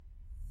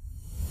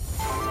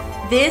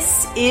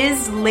This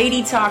is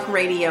Lady Talk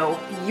Radio,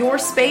 your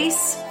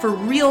space for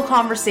real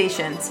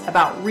conversations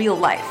about real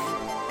life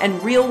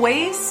and real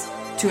ways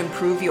to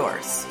improve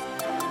yours.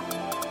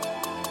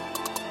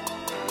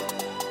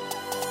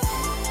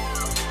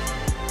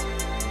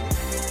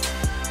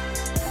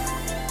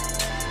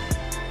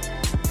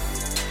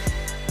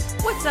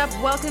 What's up?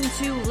 Welcome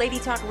to Lady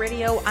Talk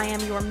Radio. I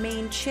am your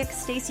main chick,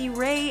 Stacey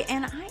Ray,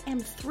 and I am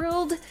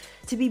thrilled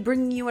to be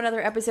bringing you another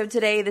episode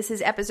today. This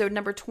is episode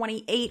number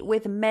 28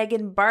 with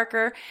Megan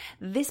Barker.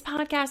 This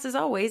podcast, as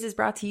always, is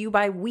brought to you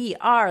by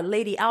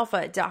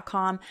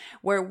WeAreLadyAlpha.com,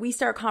 where we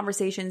start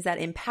conversations that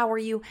empower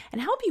you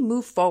and help you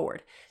move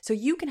forward so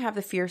you can have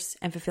the fierce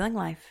and fulfilling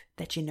life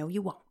that you know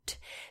you won't.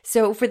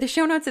 So for the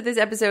show notes of this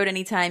episode,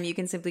 anytime, you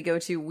can simply go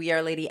to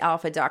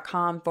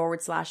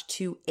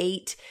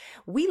WeAreLadyAlpha.com/28.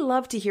 We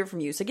love to hear from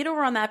you. So get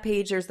over on that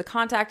page. There's the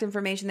contact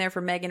information there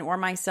for Megan or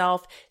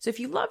myself. So if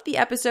you loved the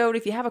episode,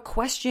 if you have a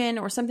question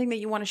or something that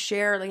you want to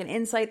share, like an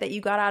insight that you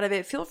got out of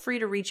it, feel free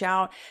to reach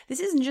out. This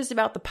isn't just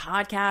about the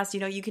podcast.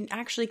 You can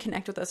actually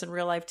connect with us in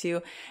real life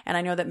too. And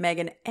I know that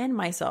Megan and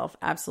myself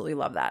absolutely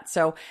love that.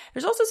 So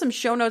there's also some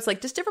show notes, like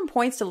just different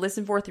points to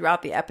listen for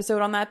throughout the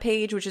episode on that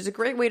page, which is a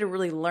great way to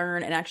really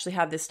learn and actually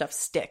have this stuff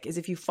stick, is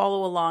if you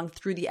follow along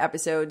through the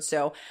episode.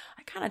 So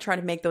I kind of try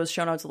to make those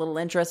show notes a little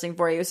interesting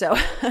for you. So,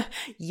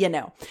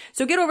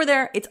 So get over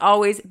there. It's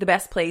always the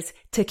best place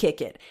to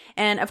kick it.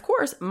 And of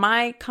course,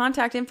 my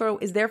contact info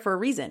is there for a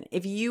reason.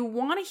 If you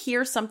want to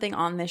hear something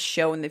on this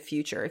show in the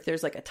future, if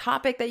there's like a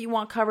topic that you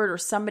want covered or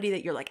somebody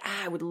that you're like,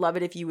 I would love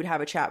it if you would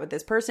have a chat with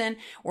this person,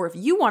 or if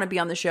you want to be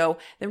on the show,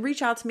 then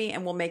reach out to me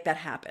and we'll make that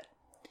happen.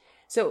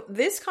 So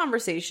this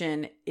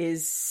conversation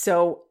is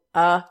so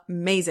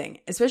amazing,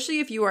 especially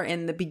if you are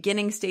in the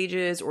beginning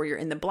stages or you're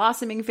in the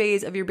blossoming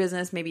phase of your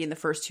business, maybe in the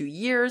first 2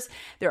 years.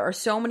 There are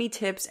so many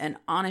tips and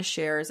honest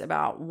shares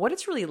about what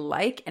it's really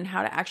like and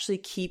how to actually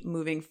keep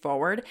moving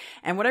forward.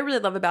 And what I really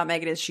love about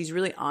Megan is she's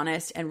really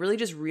honest and really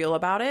just real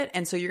about it.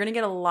 And so you're going to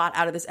get a lot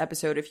out of this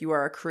episode if you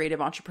are a creative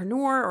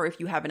entrepreneur or if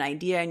you have an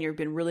idea and you've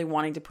been really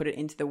wanting to put it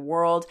into the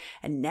world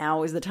and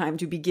now is the time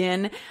to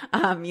begin.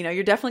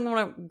 You're definitely going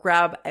to want to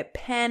grab a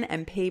pen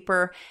and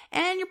paper,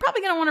 and you're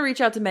probably going to want to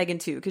reach out to Megan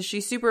too, because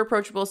she's super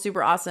approachable,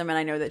 super awesome, and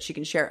I know that she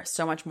can share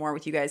so much more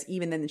with you guys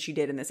even than she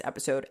did in this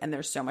episode, and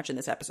there's so much in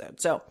this episode.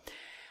 So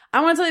I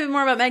want to tell you a bit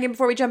more about Megan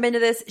before we jump into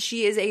this.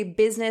 She is a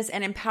business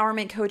and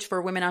empowerment coach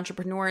for women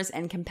entrepreneurs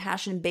and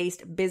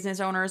compassion-based business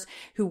owners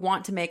who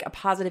want to make a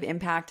positive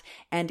impact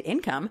and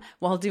income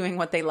while doing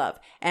what they love.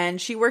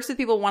 And she works with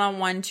people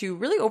one-on-one to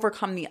really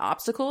overcome the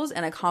obstacles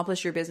and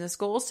accomplish your business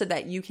goals so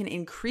that you can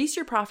increase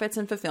your profits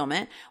and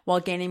fulfillment while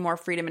gaining more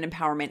freedom and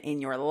empowerment in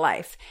your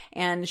life.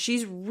 And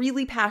she's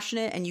really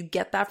passionate, and you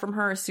get that from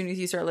her as soon as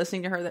you start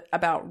listening to her,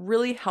 about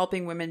really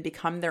helping women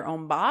become their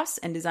own boss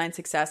and design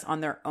success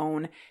on their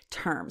own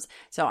terms.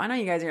 So I know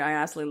you guys are going to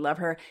absolutely love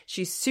her.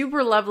 She's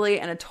super lovely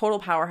and a total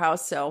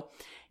powerhouse. So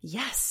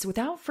yes,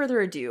 without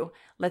further ado,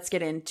 let's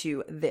get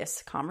into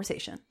this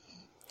conversation.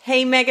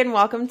 Hey, Megan,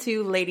 welcome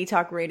to Lady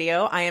Talk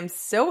Radio. I am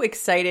so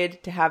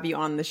excited to have you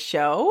on the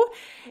show.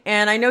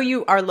 And I know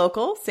you are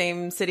local,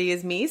 same city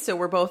as me, so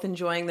we're both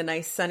enjoying the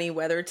nice sunny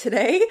weather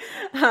today.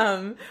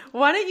 Why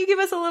don't you give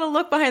us a little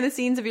look behind the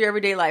scenes of your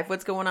everyday life?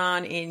 What's going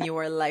on in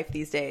your life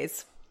these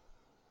days?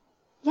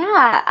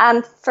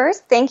 Yeah.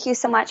 First, thank you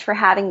so much for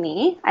having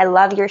me. I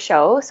love your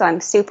show, so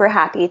I'm super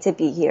happy to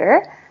be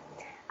here.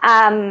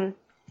 I'm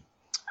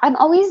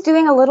always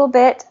doing a little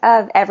bit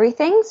of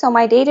everything, so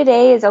my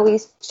day-to-day is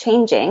always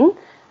changing.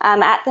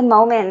 At the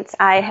moment,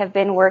 I have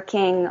been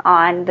working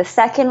on the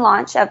second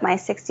launch of my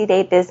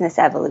 60-day business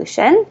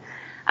evolution,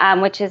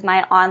 which is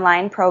my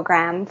online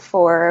program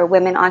for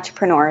women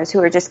entrepreneurs who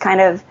are just kind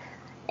of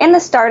in the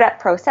startup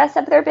process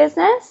of their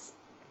business.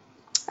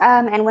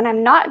 And when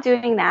I'm not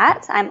doing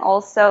that, I'm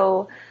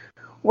also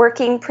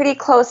working pretty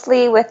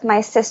closely with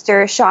my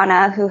sister,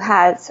 Shauna, who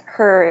has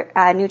her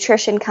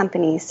nutrition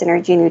company,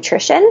 Synergy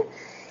Nutrition.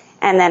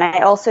 And then I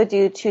also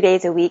do 2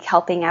 days a week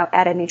helping out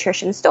at a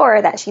nutrition store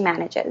that she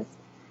manages.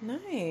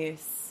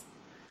 Nice.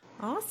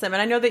 Awesome.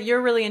 And I know that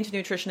you're really into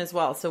nutrition as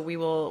well. So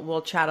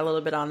we'll chat a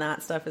little bit on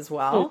that stuff as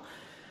well.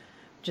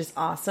 Just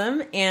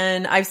awesome.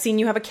 And I've seen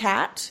you have a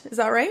cat. Is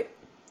that right?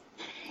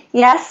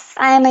 Yes,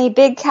 I am a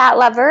big cat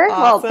lover.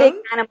 Awesome. Well, big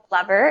animal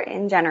lover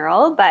in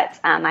general, but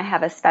I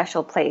have a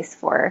special place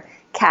for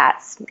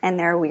cats and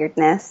their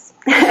weirdness.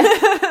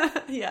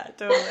 Yeah,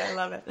 totally. I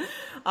love it.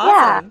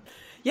 Awesome.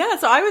 Yeah,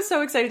 so I was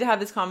so excited to have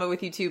this combo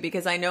with you too,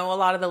 because I know a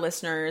lot of the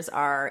listeners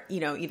are,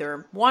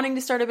 either wanting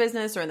to start a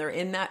business or they're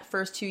in that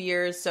first 2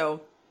 years. So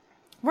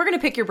we're going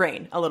to pick your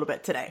brain a little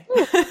bit today.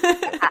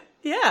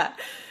 Yeah.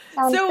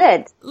 Sounds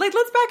good. Let's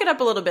back it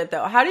up a little bit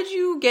though. How did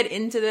you get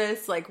into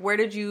this? Where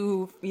did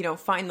you,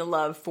 find the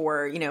love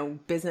for,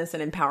 business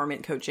and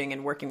empowerment coaching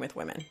and working with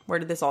women? Where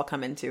did this all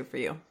come into for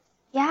you?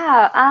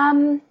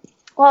 Yeah.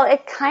 Well,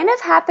 it kind of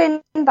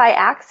happened by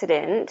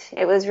accident.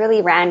 It was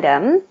really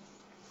random.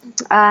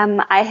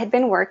 I had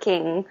been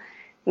working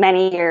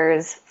many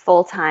years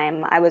full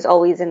time. I was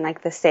always in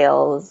the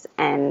sales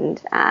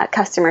and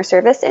customer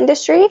service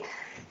industry.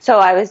 So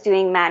I was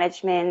doing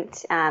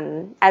management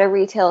at a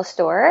retail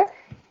store,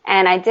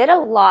 and I did a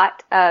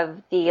lot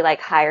of the like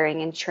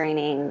hiring and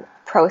training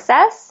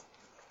process.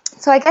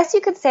 So I guess you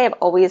could say I've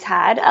always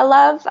had a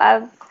love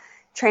of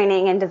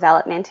training and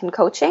development and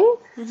coaching.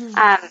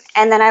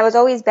 And then I was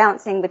always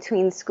bouncing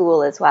between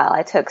school as well.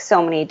 I took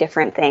so many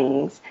different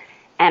things,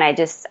 and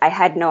I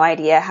had no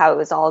idea how it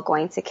was all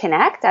going to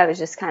connect. I was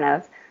just kind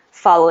of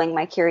following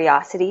my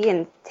curiosity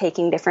and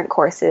taking different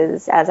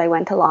courses as I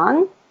went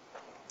along.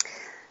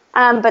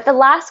 But the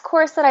last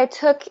course that I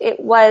took, it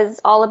was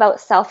all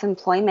about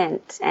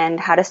self-employment and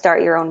how to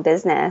start your own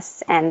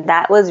business. And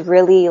that was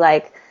really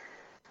like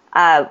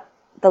the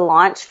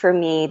launch for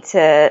me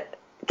to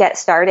get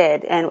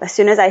started. And as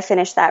soon as I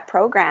finished that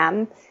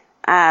program,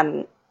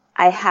 I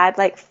had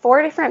like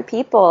 4 different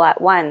people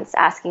at once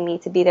asking me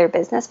to be their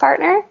business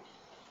partner.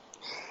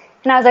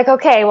 And I was like,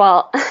 okay,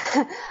 well,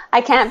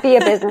 I can't be a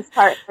business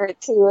partner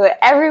to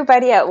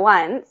everybody at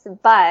once,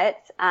 but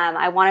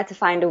I wanted to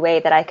find a way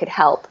that I could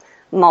help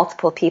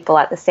multiple people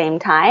at the same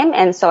time.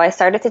 And so I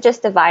started to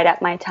just divide up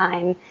my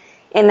time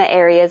in the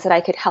areas that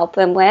I could help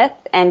them with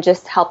and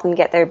just help them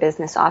get their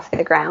business off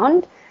the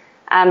ground.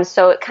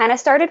 So it kind of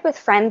started with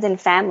friends and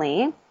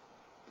family,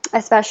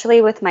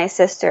 especially with my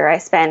sister. I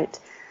spent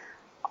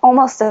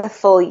almost a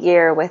full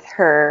year with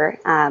her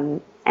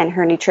and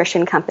her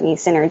nutrition company,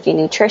 Synergy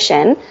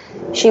Nutrition.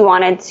 She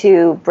wanted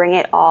to bring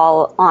it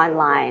all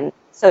online.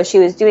 So she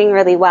was doing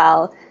really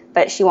well,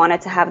 but she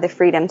wanted to have the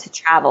freedom to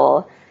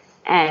travel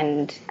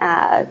and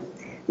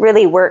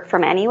really work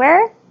from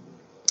anywhere.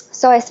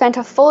 So I spent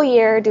a full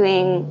year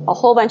doing a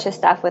whole bunch of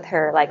stuff with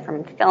her, like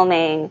from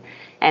filming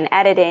and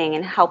editing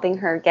and helping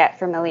her get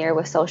familiar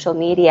with social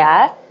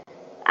media.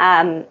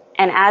 And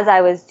as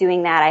I was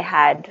doing that, I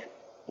had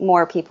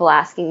more people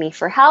asking me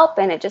for help,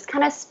 and it just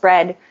kind of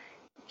spread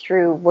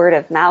through word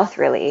of mouth,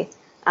 really.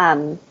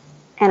 And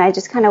I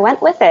just kind of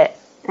went with it.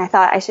 And I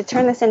thought I should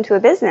turn this into a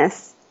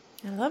business.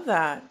 I love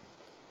that.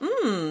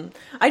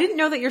 I didn't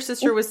know that your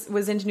sister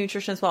was into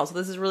nutrition as well. So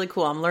this is really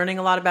cool. I'm learning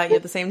a lot about you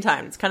at the same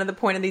time. It's kind of the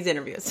point of these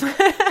interviews.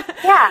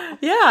 Yeah.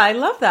 Yeah, I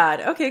love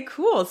that. Okay,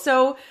 cool.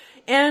 So,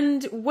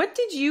 and what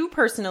did you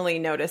personally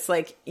notice?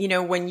 Like, you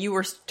know, when you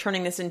were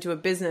turning this into a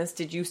business,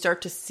 did you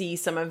start to see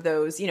some of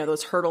those, you know,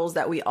 those hurdles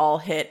that we all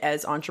hit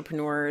as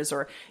entrepreneurs,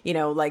 or, you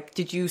know, like,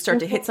 did you start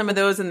to hit some of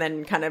those and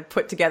then kind of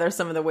put together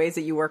some of the ways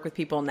that you work with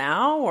people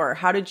now? Or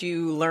how did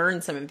you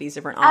learn some of these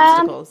different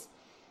obstacles?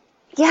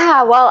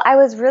 Yeah, well, I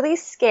was really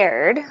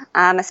scared,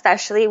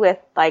 especially with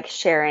like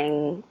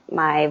sharing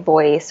my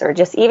voice, or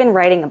just even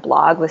writing a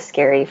blog was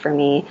scary for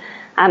me.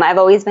 I've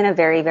always been a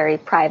very, very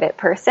private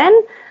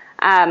person.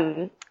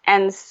 And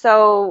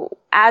so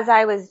as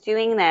I was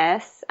doing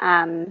this,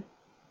 I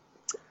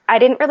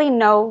didn't really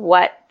know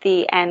what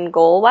the end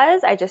goal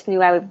was. I just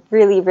knew I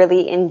really,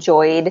 really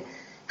enjoyed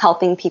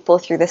helping people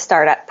through the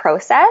startup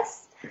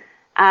process.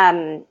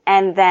 And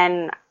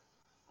then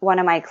one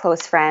of my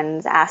close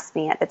friends asked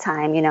me at the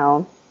time, you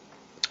know,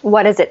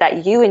 what is it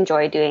that you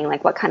enjoy doing?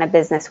 Like, what kind of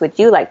business would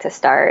you like to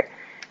start?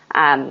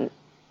 And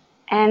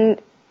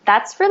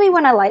that's really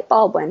when a light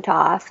bulb went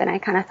off, and I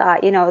kind of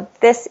thought, you know,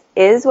 this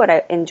is what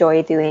I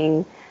enjoy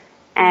doing.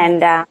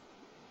 And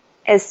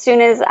as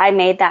soon as I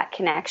made that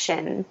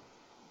connection,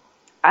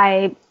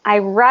 I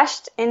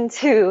rushed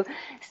into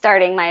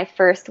starting my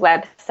first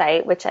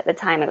website, which at the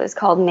time it was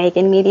called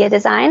Megan Media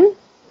Design.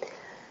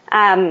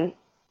 And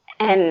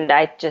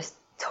I just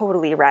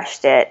totally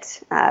rushed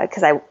it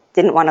because I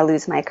didn't want to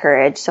lose my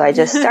courage. So I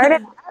just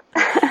started.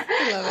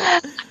 I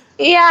love it.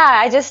 Yeah,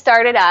 I just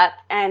started up,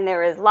 and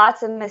there was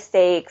lots of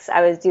mistakes.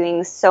 I was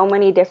doing so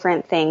many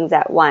different things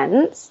at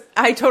once.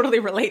 I totally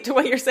relate to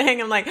what you're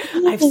saying. I'm like,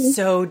 I've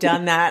so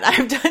done that.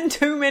 I've done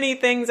too many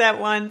things at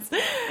once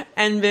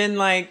and been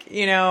like,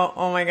 you know,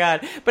 oh my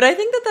God. But I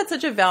think that that's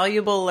such a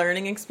valuable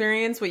learning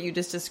experience, what you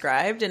just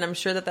described. And I'm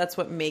sure that that's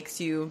what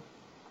makes you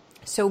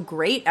so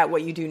great at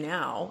what you do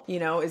now, you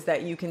know, is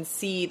that you can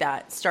see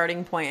that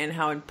starting point and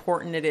how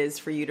important it is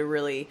for you to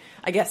really,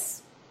 I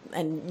guess,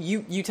 and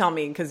you tell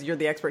me, because you're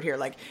the expert here,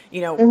 like,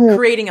 you know,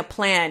 creating a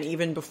plan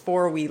even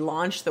before we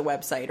launch the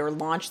website or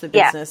launch the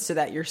business so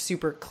that you're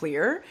super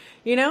clear,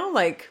 you know,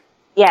 like.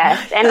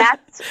 Yes. And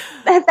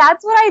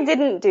that's what I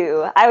didn't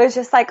do. I was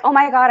just like, oh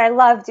my God, I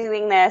love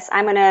doing this.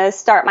 I'm going to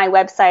start my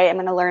website. I'm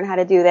going to learn how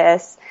to do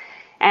this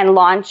and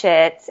launch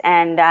it.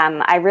 And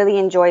I really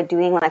enjoyed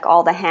doing like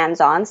all the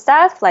hands-on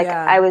stuff. Like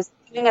I was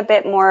doing a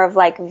bit more of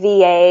like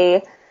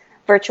VA,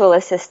 virtual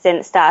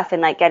assistant stuff,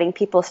 and like getting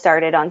people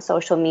started on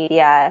social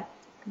media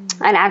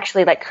and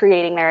actually like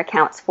creating their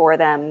accounts for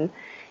them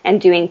and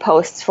doing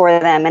posts for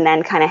them, and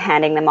then kind of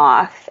handing them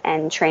off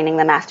and training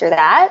them after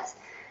that.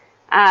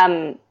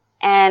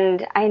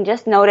 And I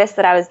just noticed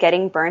that I was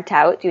getting burnt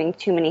out doing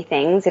too many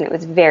things, and it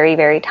was very,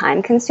 very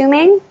time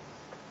consuming.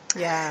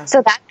 Yeah.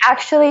 So that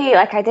actually,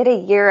 like, I did a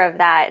year of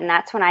that, and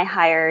that's when I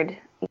hired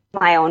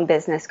my own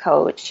business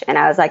coach. And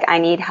I was like, I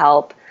need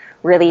help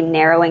really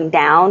narrowing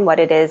down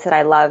what it is that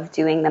I love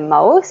doing the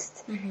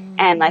most,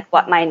 and like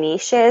what my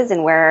niche is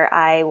and where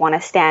I want to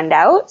stand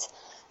out.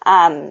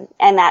 And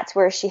that's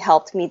where she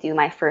helped me do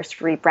my first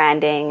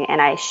rebranding,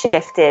 and I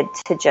shifted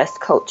to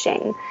just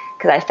coaching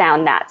because I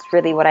found that's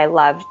really what I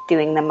loved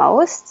doing the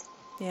most.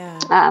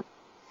 Yeah.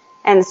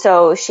 And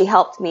so she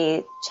helped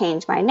me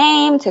change my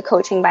name to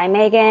Coaching by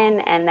Megan,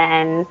 and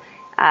then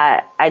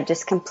I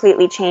just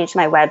completely changed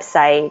my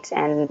website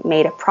and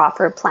made a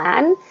proper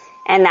plan.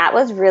 And that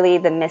was really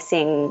the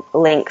missing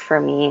link for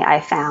me. I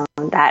found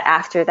that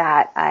after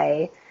that,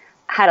 I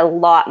had a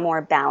lot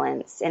more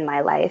balance in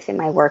my life, in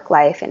my work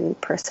life and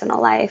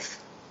personal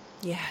life.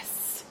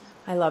 Yes.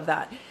 I love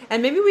that.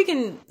 And maybe we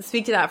can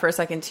speak to that for a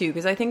second too,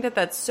 because I think that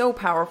that's so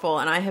powerful.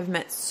 And I have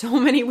met so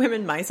many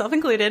women, myself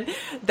included,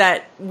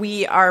 that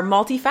we are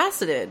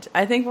multifaceted.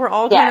 I think we're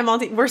all kind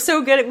of we're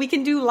so good at, we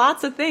can do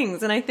lots of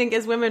things. And I think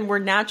as women, we're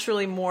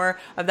naturally more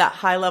of that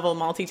high level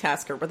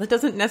multitasker, but that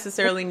doesn't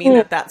necessarily mean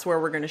that that's where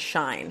we're going to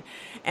shine.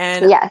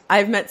 And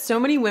I've met so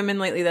many women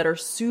lately that are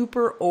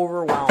super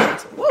overwhelmed.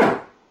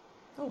 Whoa.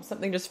 Oh,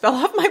 something just fell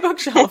off my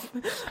bookshelf.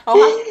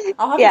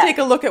 I'll have to take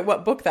a look at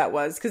what book that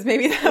was, because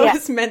maybe that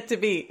was meant to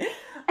be.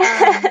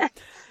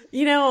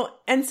 You know,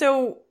 and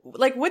so,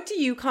 like, what do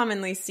you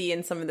commonly see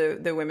in some of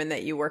the women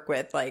that you work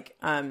with, like,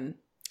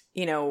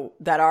 you know,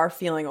 that are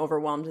feeling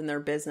overwhelmed in their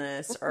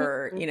business,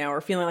 or, you know, or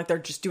feeling like they're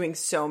just doing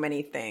so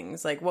many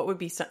things? Like, what would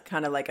be some,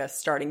 kind of like a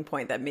starting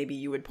point that maybe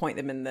you would point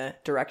them in the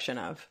direction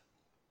of?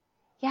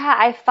 Yeah,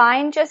 I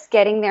find just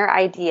getting their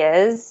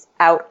ideas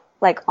out,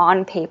 like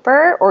on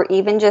paper, or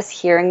even just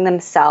hearing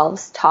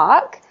themselves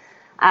talk.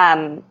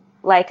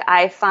 Like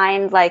I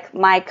find like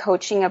my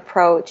coaching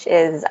approach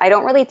is I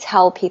don't really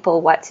tell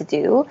people what to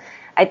do.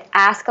 I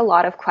ask a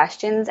lot of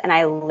questions and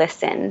I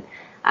listen.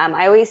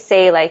 I always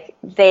say like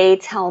they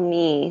tell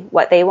me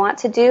what they want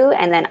to do,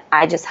 and then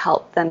I just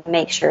help them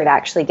make sure it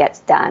actually gets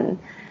done.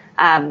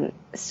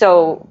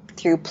 So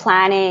through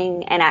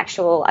planning and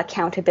actual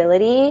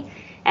accountability.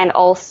 And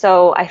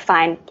also I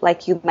find,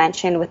 like you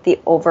mentioned, with the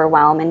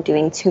overwhelm and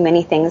doing too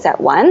many things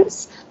at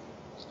once,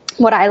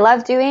 what I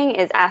love doing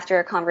is after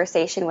a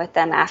conversation with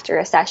them, after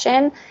a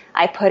session,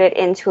 I put it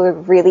into a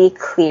really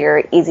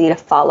clear, easy to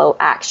follow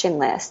action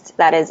list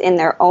that is in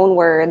their own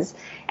words.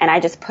 And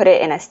I just put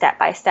it in a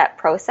step-by-step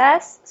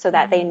process so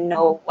that they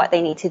know what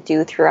they need to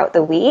do throughout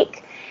the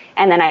week.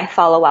 And then I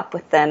follow up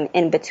with them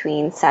in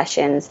between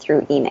sessions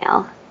through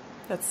email.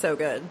 That's so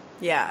good.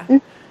 Yeah.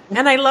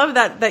 And I love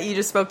that you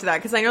just spoke to that,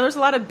 because I know there's a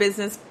lot of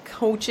business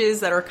coaches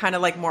that are kind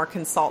of like more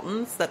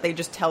consultants, that they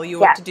just tell you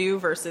what to do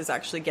versus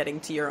actually getting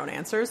to your own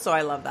answers. So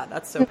I love that.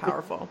 That's so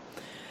powerful.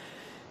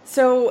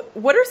 So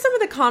what are some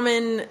of the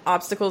common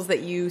obstacles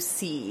that you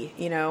see,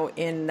 you know,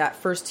 in that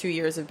first 2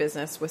 years of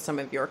business with some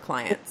of your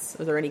clients?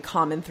 Are there any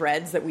common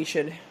threads that we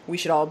can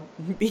all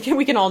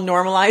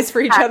normalize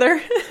for each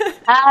other?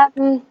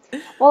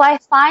 Well, I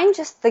find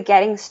just the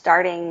getting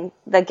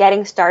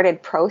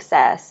started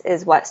process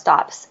is what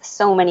stops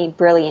so many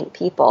brilliant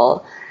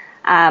people.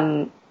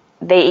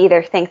 They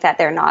either think that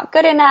they're not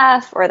good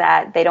enough, or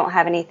that they don't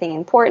have anything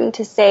important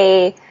to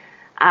say,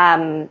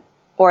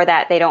 or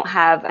that they don't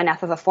have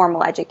enough of a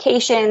formal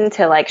education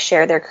to like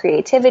share their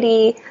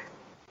creativity.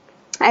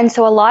 And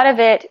so a lot of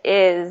it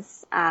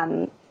is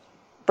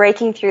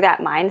breaking through that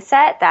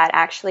mindset that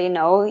actually,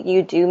 no,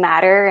 you do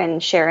matter,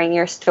 and sharing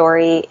your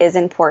story is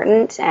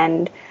important,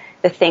 and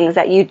the things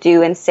that you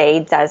do and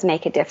say does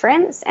make a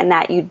difference, and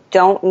that you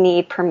don't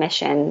need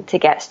permission to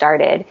get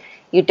started.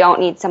 You don't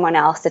need someone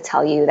else to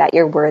tell you that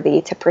you're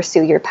worthy to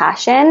pursue your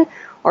passion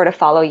or to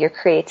follow your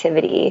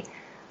creativity.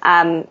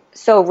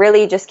 So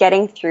really just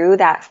getting through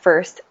that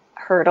first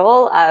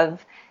hurdle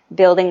of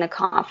building the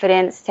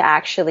confidence to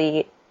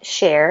actually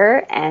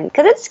share, and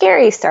because it's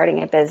scary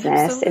starting a business.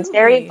 Absolutely. It's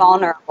very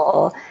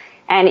vulnerable,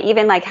 and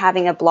even like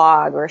having a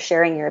blog or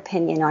sharing your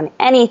opinion on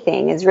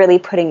anything is really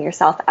putting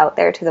yourself out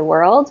there to the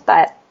world.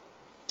 But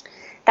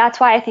that's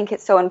why I think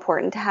it's so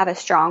important to have a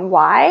strong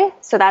why.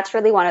 So that's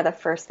really one of the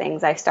first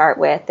things I start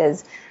with,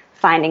 is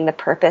finding the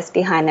purpose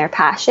behind their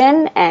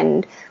passion.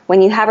 And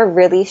when you have a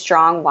really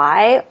strong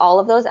why, all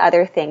of those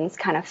other things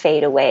kind of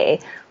fade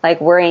away,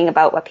 like worrying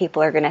about what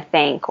people are going to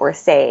think or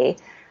say.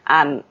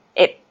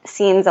 It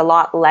seems a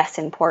lot less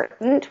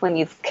important when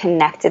you've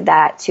connected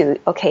that to,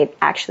 okay,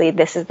 actually,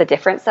 this is the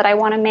difference that I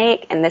want to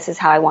make, and this is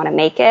how I want to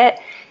make it,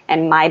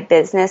 and my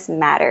business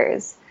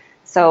matters.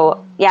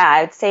 So yeah,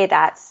 I would say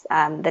that's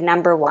the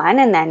number one.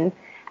 And then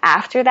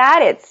after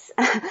that, it's,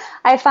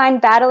 I find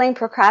battling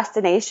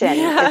procrastination.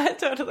 Yeah,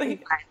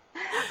 totally.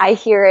 I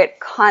hear it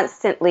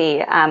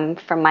constantly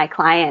from my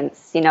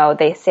clients. You know,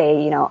 they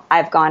say, you know,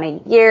 I've gone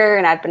a year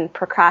and I've been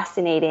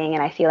procrastinating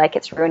and I feel like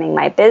it's ruining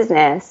my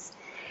business.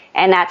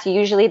 And that's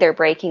usually their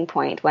breaking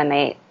point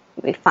when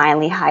we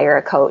finally hire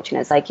a coach and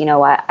it's like, you know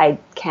what, I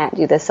can't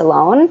do this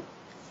alone.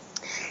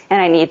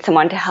 And I need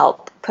someone to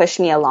help push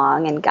me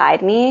along and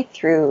guide me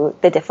through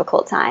the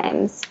difficult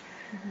times.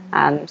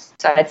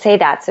 So I'd say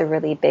that's a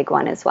really big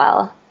one as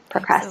well,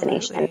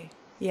 procrastination. Absolutely.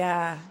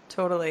 Yeah,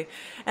 totally.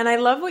 And I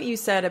love what you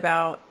said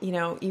about,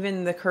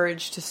 even the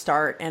courage to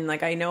start. And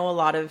like, I know a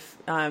lot of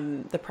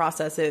the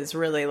process is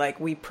really like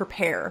we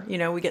prepare,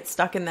 we get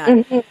stuck in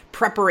that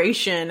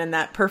preparation and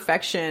that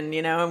perfection,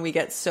 and we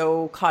get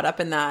so caught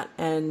up in that.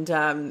 And,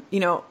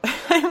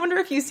 I wonder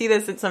if you see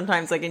this at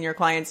sometimes like in your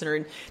clients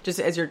or just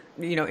as you're,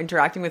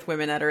 interacting with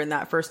women that are in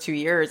that first 2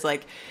 years,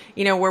 like,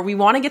 where we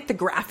want to get the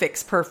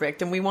graphics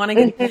perfect and we want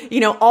to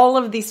get, all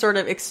of these sort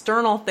of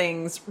external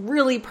things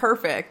really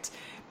perfect.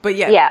 But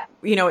yet,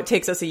 it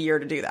takes us a year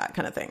to do that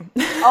kind of thing.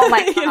 Oh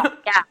my God.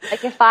 Yeah.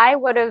 Like if I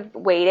would have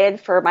waited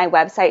for my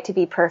website to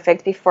be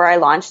perfect before I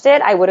launched it,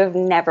 I would have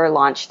never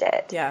launched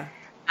it. Yeah.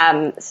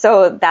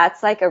 So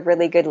that's like a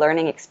really good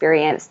learning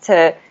experience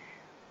to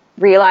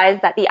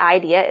realize that the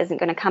idea isn't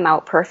going to come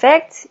out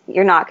perfect.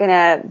 You're not going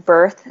to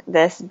birth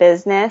this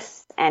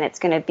business and it's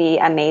going to be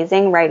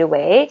amazing right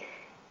away.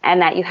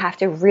 And that you have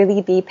to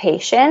really be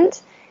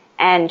patient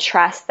and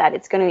trust that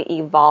it's going to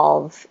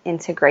evolve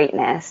into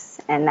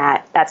greatness, and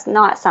that that's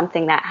not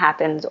something that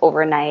happens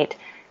overnight,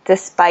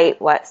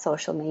 despite what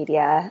social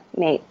media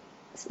makes.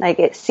 Like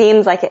it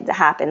seems like it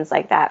happens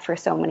like that for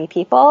so many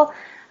people,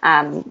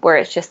 where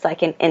it's just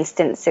like an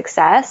instant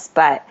success.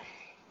 But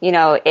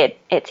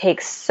it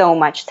takes so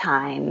much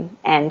time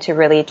and to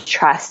really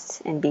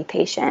trust and be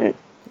patient.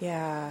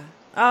 Yeah.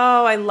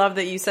 Oh, I love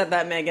that you said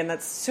that, Megan.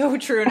 That's so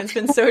true. And it's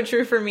been so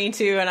true for me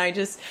too. And I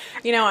just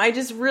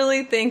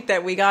really think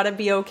that we got to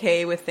be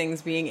okay with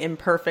things being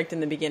imperfect in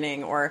the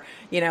beginning, or,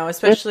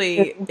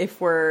 especially if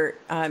we're,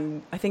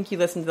 I think you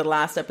listened to the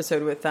last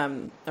episode with,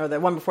 or the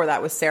one before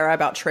that with Sarah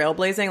about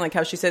trailblazing, like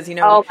how she says,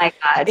 oh my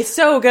God, it's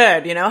so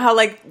good, how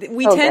like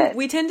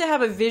we tend to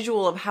have a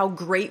visual of how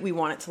great we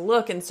want it to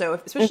look. And so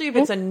especially if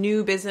it's a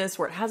new business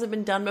where it hasn't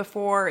been done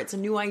before, it's a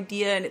new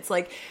idea. And it's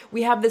like,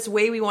 we have this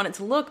way we want it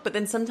to look, but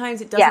then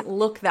sometimes it doesn't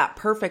look that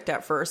perfect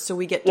at first. So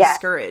we get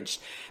discouraged.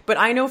 But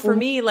I know for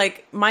me,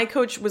 like my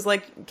coach was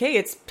like, okay,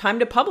 it's time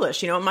to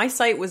publish. My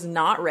site was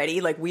not ready.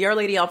 Like We Are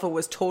Lady Alpha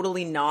was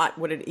totally not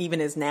what it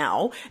even is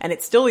now. And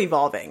it's still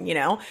evolving,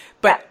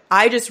 but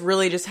I just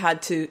really just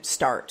had to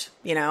start,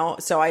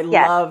 so I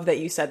love that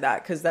you said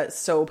that, because that's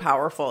so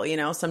powerful.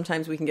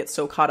 Sometimes we can get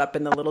so caught up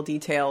in the little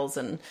details,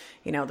 and,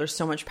 there's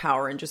so much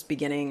power in just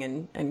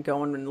beginning and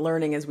going and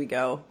learning as we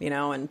go,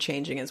 and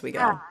changing as we go.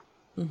 Yeah.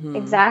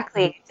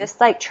 Exactly. Just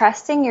like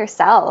trusting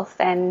yourself.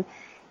 And,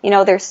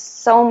 there's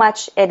so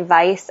much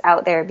advice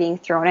out there being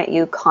thrown at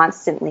you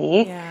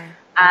constantly. Yeah.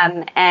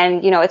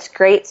 And, it's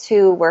great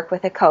to work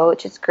with a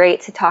coach. It's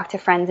great to talk to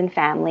friends and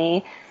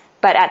family.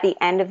 But at the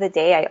end of the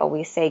day, I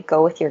always say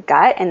go with your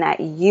gut, and that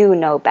you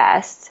know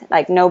best.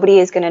 Like nobody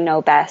is going to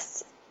know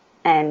best.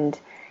 And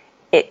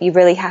you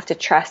really have to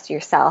trust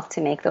yourself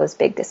to make those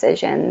big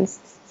decisions.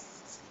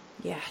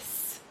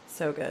 Yes.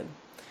 So good.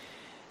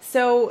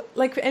 So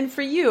like, and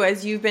for you,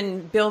 as you've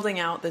been building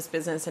out this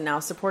business and now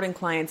supporting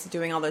clients,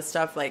 doing all this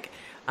stuff, like,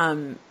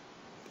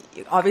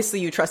 obviously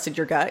you trusted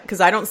your gut,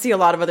 because I don't see a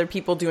lot of other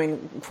people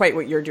doing quite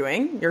what you're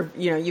doing.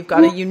 You've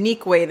got a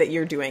unique way that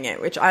you're doing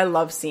it, which I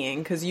love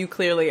seeing, because you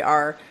clearly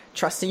are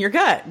trusting your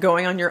gut,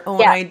 going on your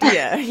own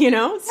idea,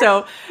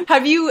 So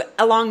have you,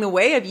 along the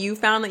way, have you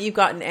found that you've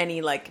gotten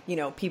any like,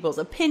 people's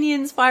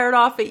opinions fired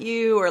off at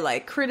you, or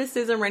like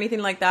criticism or anything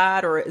like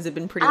that? Or has it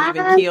been pretty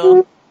even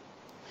keel?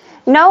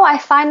 No, I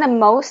find the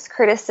most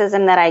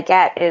criticism that I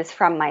get is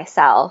from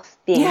myself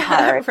being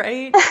hard.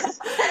 Right.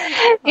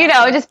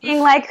 Just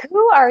being like,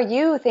 who are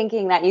you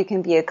thinking that you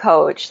can be a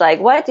coach? Like,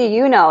 what do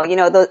you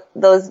know?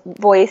 Those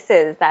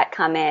voices that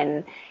come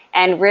in.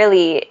 And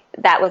really,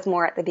 that was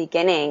more at the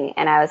beginning.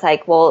 And I was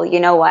like, well,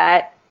 you know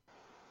what?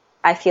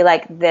 I feel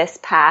like this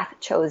path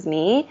chose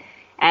me.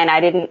 And I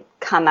didn't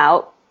come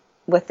out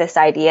with this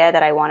idea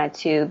that I wanted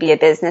to be a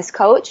business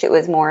coach. It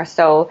was more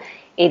so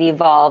it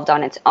evolved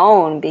on its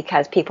own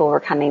because people were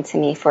coming to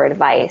me for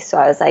advice. So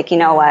I was like, you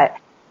know what?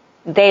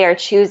 They are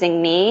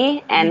choosing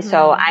me. And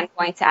so I'm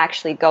going to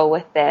actually go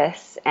with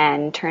this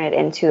and turn it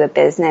into a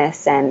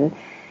business and,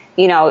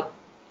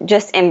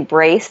 just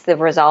embrace the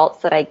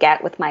results that I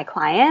get with my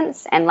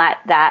clients and let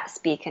that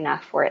speak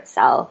enough for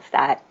itself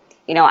that,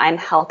 I'm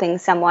helping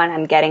someone,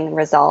 I'm getting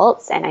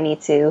results, and I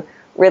need to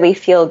really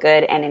feel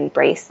good and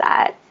embrace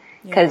that.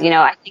 Because,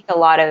 I think a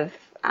lot of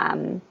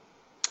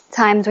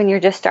times when you're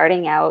just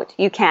starting out,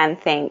 you can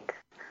think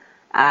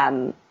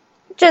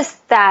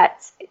just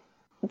that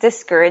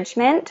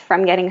discouragement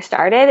from getting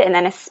started. And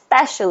then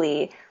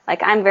especially,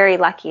 like, I'm very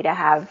lucky to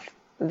have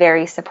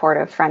very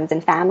supportive friends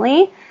and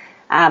family.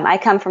 I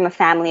come from a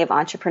family of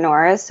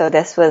entrepreneurs, so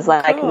this was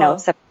like no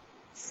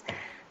surprise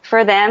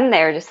for them.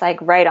 They were just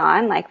like, right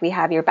on, like we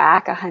have your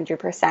back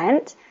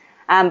 100%.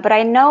 But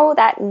I know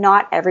that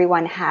not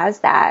everyone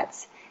has that.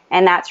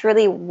 And that's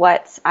really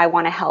what I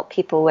want to help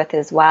people with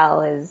as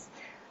well is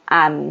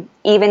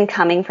even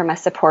coming from a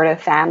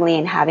supportive family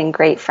and having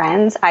great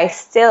friends, I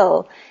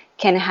still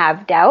can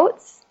have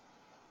doubts.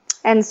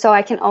 And so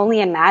I can only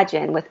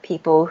imagine with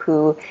people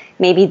who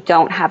maybe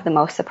don't have the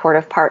most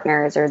supportive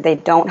partners or they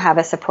don't have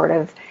a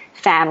supportive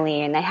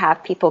family and they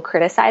have people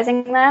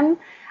criticizing them.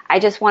 I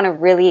just want to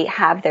really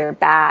have their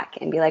back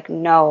and be like,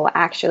 no,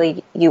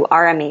 actually, you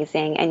are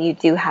amazing and you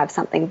do have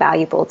something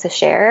valuable to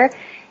share,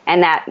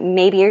 and that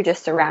maybe you're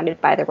just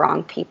surrounded by the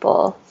wrong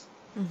people.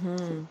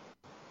 Mm-hmm.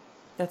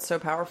 That's so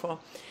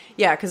powerful.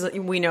 Yeah, because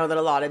we know that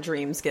a lot of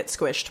dreams get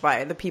squished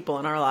by the people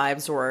in our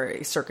lives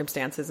or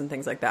circumstances and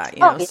things like that, you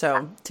know,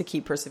 so to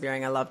keep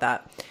persevering, I love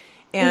that.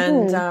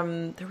 And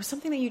there was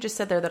something that you just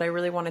said there that I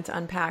really wanted to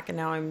unpack, and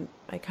now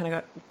I kind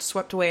of got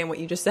swept away in what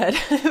you just said.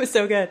 It was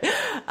so good.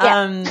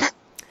 Yeah.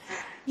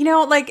 You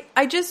know, like,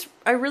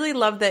 I really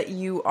love that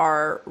you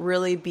are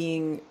really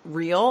being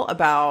real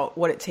about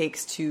what it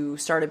takes to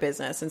start a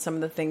business and some of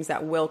the things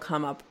that will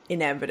come up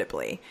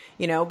inevitably,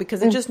 you know,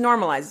 because it just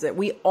normalizes it.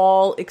 We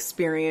all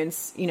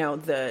experience, you know,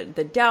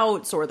 the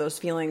doubts or those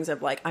feelings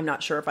of like, I'm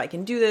not sure if I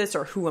can do this,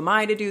 or who am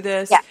I to do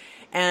this? Yeah.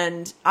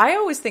 And I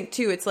always think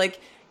too, it's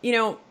like, you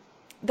know,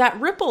 that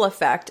ripple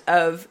effect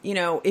of, you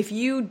know, if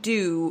you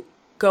do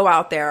go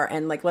out there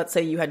and, like, let's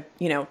say you had,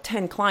 you know,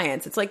 10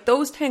 clients, it's like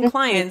those 10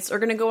 clients are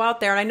going to go out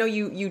there. And I know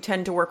you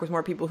tend to work with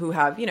more people who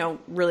have, you know,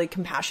 really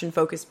compassion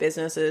focused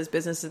businesses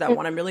that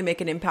want to really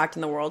make an impact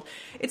in the world.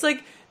 It's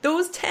like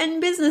those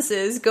 10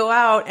 businesses go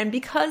out, and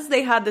because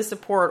they had the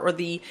support or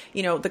the,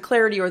 you know, the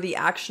clarity or the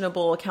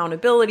actionable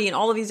accountability and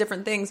all of these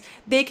different things,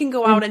 they can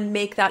go out and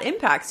make that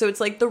impact. So it's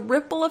like the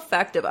ripple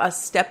effect of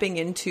us stepping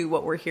into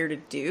what we're here to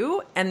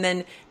do, and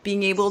then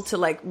being able to,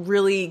 like,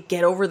 really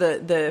get over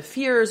the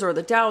fears or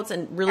the doubts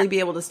and really be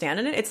able to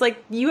stand in it. It's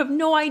like, you have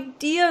no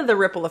idea the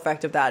ripple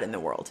effect of that in the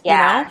world, you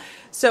know?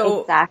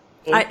 So exactly.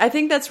 I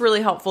think that's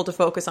really helpful to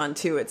focus on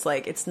too. It's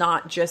like, it's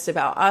not just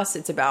about us,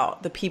 it's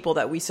about the people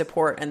that we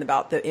support and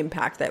about the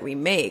impact that we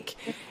make,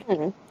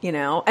 you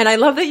know? And I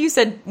love that you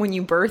said when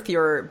you birth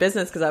your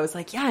business, because I was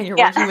like, yeah, you're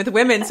working with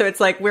women. So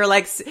it's like, we're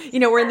like, you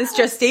know, we're in this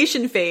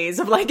gestation phase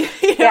of, like,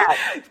 you know,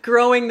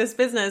 growing this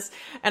business.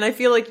 And I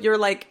feel like you're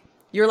like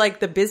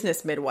the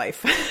business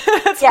midwife.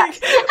 That's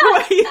like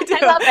what you do.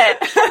 I love it.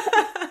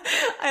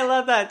 I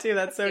love that too.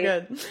 That's so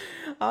good.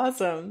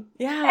 Awesome.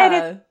 Yeah.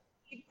 And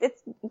it's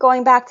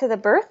going back to the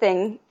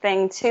birthing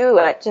thing too.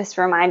 It just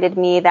reminded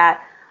me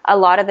that a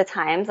lot of the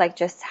times, like,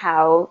 just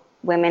how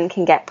women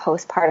can get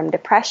postpartum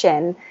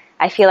depression.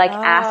 I feel like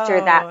after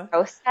that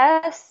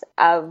process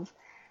of,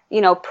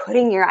 you know,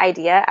 putting your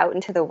idea out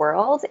into the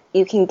world,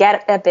 you can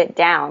get a bit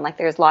down. Like,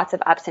 there's lots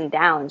of ups and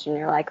downs, and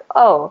you're like,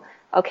 oh,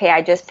 okay,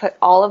 I just put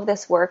all of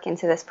this work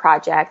into this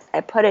project.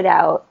 I put it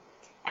out,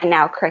 and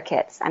now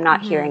crickets. I'm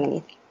not hearing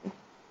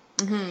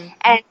anything.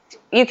 And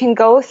you can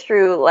go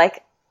through,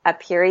 like, a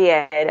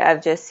period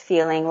of just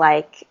feeling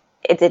like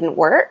it didn't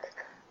work.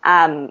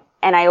 And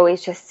I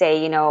always just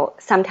say, you know,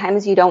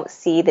 sometimes you don't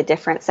see the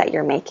difference that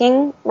you're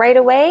making right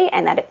away,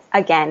 and that,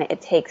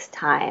 it takes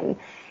time.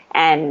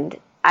 And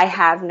I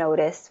have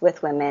noticed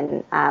with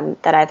women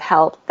that I've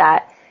helped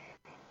that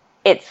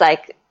it's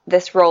like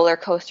this roller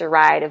coaster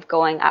ride of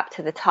going up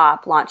to the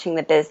top, launching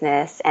the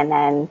business, and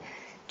then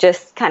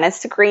just kind of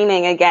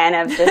screaming again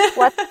of just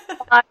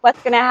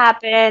what's going to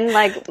happen,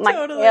 like my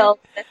sales,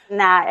 this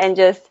and that, and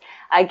just,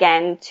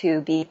 again, to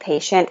be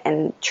patient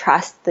and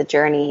trust the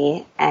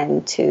journey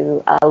and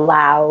to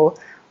allow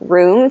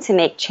room to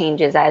make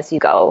changes as you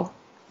go.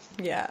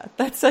 Yeah,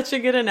 that's such a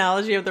good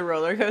analogy of the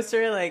roller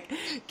coaster, like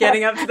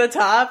getting up to the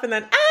top and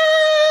then,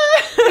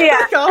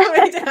 like all the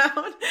way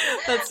down.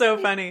 That's so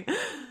funny.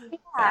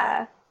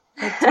 Yeah.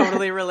 Like,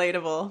 totally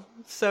relatable.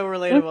 So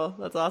relatable.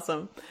 That's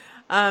awesome.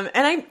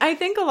 And I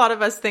think a lot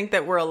of us think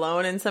that we're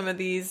alone in some of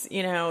these,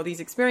 you know,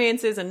 these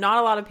experiences, and not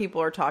a lot of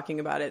people are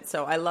talking about it.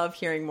 So I love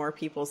hearing more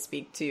people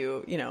speak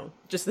to, you know,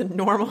 just the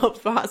normal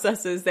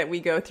processes that we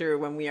go through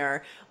when we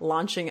are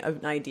launching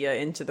an idea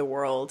into the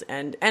world.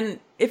 And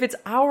if it's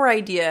our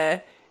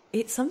idea,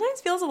 it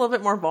sometimes feels a little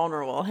bit more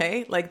vulnerable,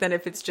 hey? Like, than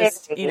if it's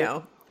just, you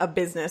know, a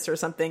business or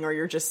something, or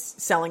you're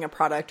just selling a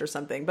product or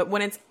something. But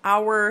when it's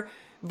our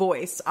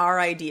voice, our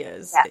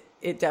ideas,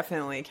 it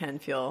definitely can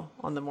feel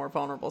on the more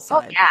vulnerable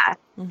side. Oh, yeah.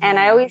 And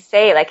I always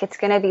say, like, it's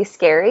going to be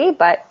scary,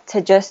 but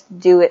to just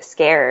do it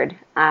scared.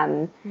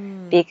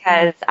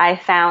 Because I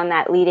found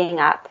that leading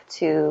up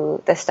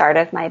to the start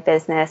of my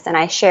business, and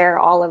I share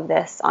all of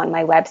this on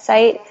my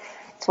website.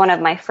 It's one of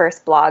my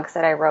first blogs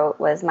that I wrote,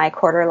 was my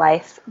quarter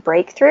life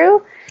breakthrough.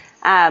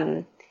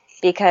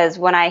 Because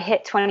when I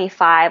hit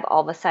 25,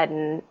 all of a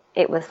sudden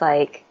it was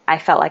like, I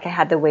felt like I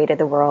had the weight of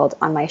the world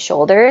on my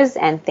shoulders,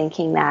 and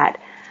thinking that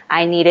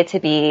I needed to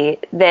be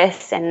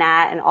this and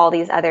that and all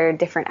these other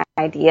different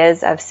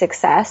ideas of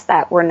success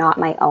that were not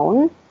my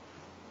own.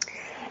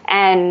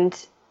 And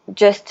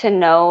just to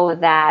know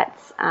that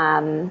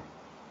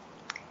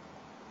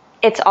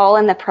it's all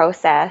in the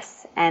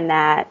process, and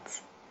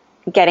that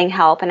getting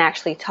help and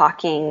actually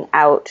talking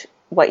out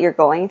what you're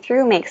going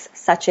through makes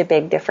such a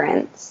big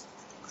difference.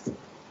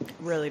 It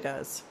really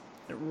does.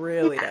 It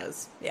really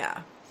does.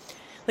 Yeah.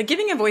 Like,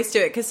 giving a voice to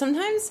it, because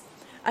sometimes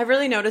I've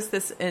really noticed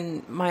this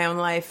in my own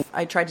life.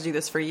 I tried to do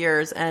this for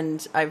years,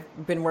 and I've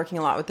been working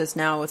a lot with this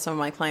now with some of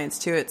my clients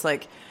too. It's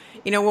like,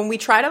 you know, when we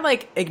try to,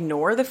 like,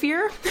 ignore the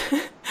fear,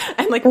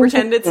 and like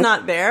pretend it's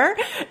not there,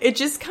 it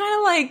just kind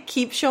of like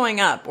keeps showing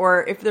up.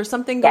 Or if there's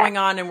something going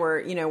on and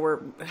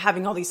we're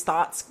having all these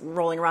thoughts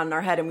rolling around in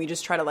our head and we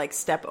just try to like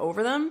step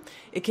over them,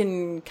 it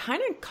can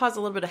kind of cause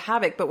a little bit of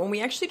havoc. But when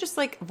we actually just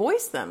like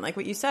voice them, like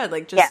what you said,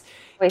 like just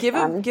give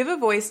a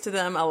voice to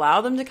them,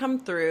 allow them to come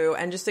through,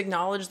 and just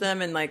acknowledge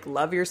them and like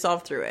love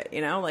yourself through it.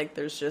 Like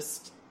there's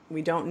just,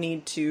 we don't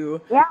need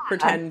to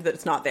pretend that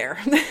it's not there.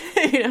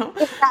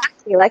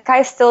 Exactly. Like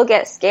I still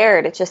get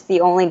scared. It's just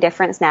the only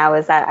difference now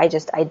is that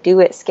I do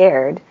it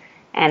scared,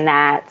 and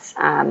that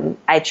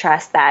I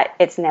trust that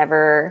it's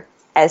never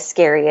as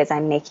scary as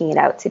I'm making it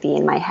out to be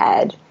in my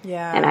head.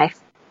 Yeah.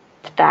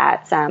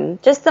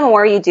 And just the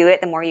more you do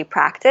it, the more you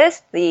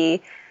practice,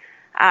 the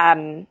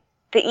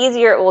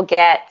easier it will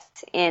get,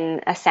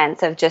 in a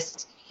sense of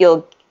just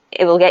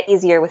it will get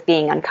easier with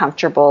being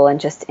uncomfortable and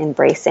just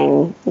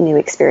embracing new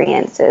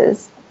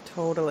experiences.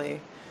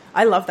 Totally.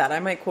 I love that. I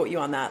might quote you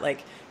on that.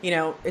 Like,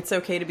 it's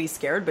okay to be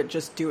scared, but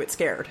just do it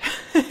scared.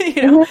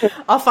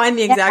 I'll find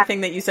the exact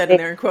thing that you said in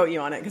there and quote you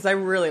on it, because I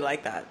really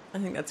like that. I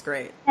think that's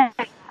great.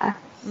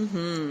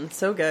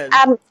 So good.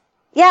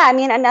 I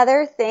mean,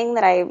 another thing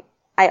that I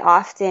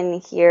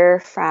often hear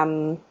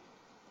from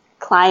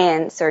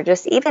clients or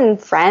just even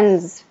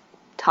friends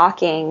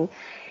talking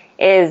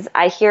is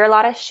I hear a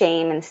lot of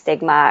shame and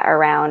stigma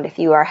around if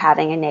you are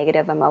having a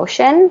negative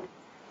emotion.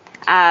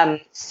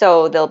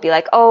 So they'll be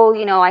like, oh,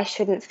 I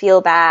shouldn't feel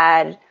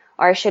bad,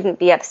 or I shouldn't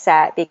be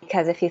upset,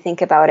 because if you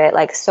think about it,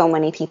 like so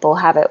many people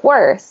have it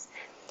worse.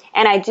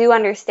 And I do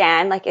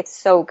understand, like, it's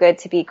so good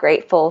to be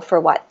grateful for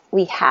what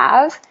we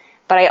have,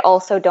 but I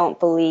also don't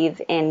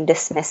believe in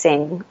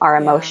dismissing our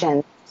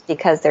emotions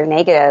because they're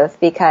negative,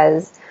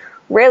 because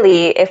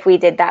really, if we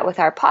did that with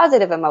our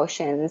positive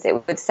emotions,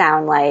 it would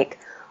sound like,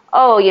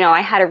 oh,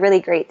 I had a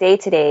really great day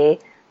today,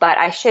 but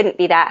I shouldn't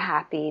be that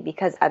happy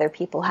because other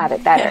people have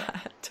it better.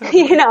 Yeah,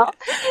 totally.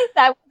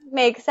 That would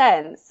make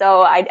sense.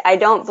 So I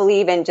don't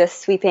believe in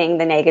just sweeping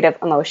the negative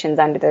emotions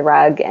under the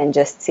rug and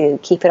just to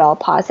keep it all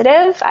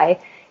positive. I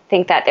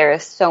think that there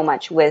is so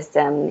much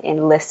wisdom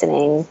in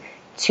listening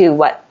to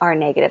what our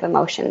negative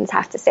emotions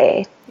have to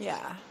say.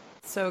 Yeah,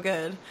 so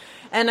good.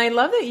 And I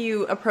love that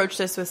you approach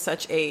this with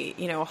such a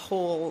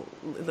whole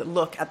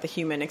look at the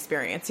human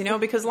experience,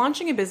 because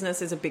launching a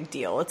business is a big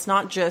deal. It's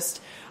not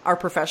just our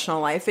professional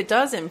life. It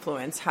does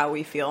influence how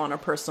we feel on a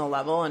personal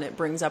level, and it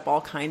brings up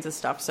all kinds of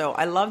stuff. So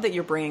I love that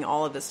you're bringing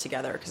all of this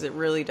together, because it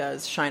really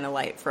does shine a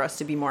light for us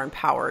to be more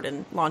empowered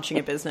in launching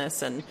a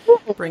business and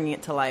bringing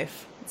it to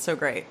life. It's so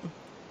great.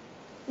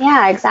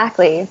 Yeah,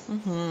 exactly.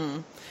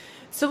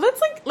 So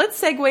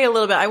let's segue a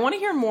little bit. I want to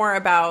hear more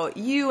about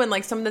you and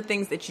like some of the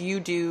things that you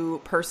do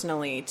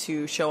personally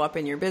to show up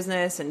in your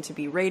business and to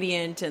be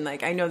radiant. And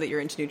like, I know that you're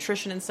into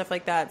nutrition and stuff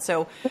like that.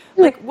 So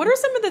like, what are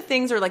some of the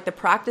things or like the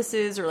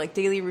practices or like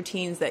daily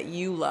routines that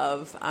you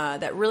love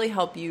that really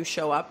help you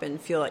show up and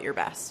feel at your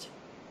best?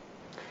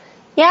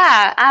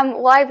 Yeah.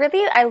 Well,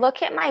 I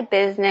look at my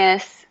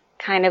business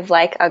kind of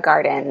like a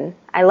garden.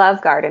 I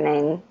love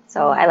gardening,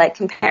 so I like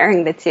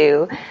comparing the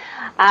two.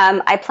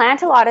 I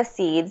plant a lot of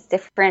seeds,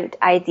 different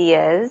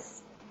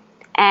ideas,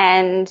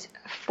 and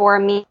for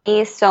me,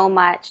 so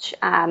much.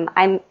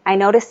 I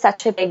noticed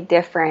such a big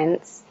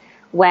difference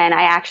when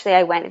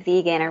I went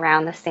vegan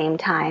around the same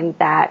time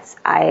that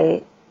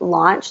I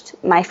launched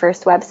my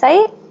first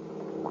website,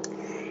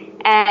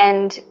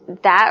 and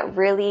that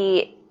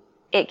really,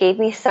 it gave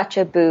me such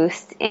a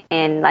boost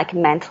in like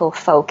mental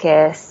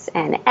focus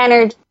and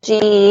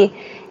energy,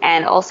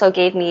 and also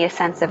gave me a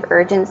sense of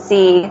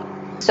urgency.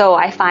 So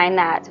I find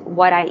that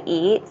what I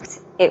eat,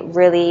 it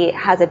really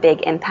has a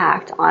big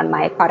impact on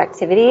my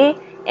productivity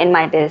in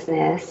my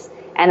business,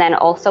 and then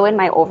also in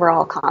my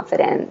overall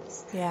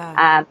confidence.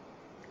 Yeah.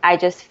 I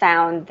just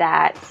found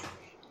that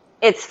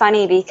it's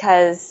funny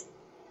because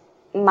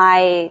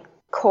my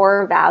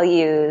core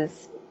values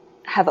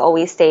have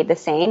always stayed the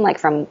same, like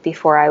from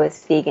before I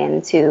was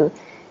vegan to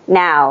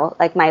now.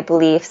 Like my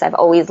beliefs, I've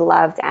always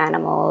loved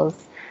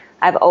animals.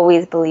 I've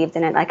always believed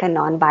in it, like a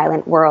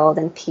nonviolent world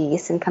and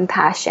peace and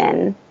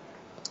compassion.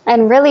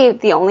 And really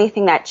the only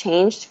thing that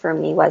changed for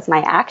me was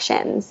my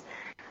actions.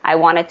 I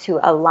wanted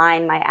to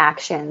align my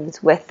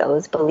actions with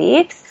those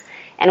beliefs.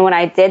 And when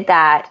I did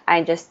that,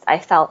 I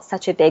felt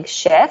such a big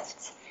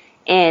shift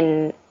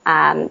in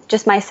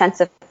just my sense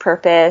of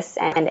purpose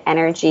and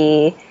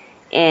energy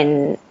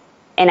in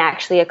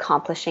actually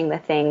accomplishing the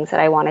things that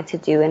I wanted to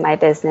do in my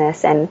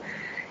business, and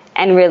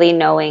really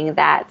knowing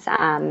that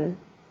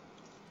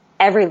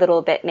every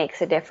little bit makes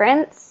a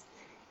difference,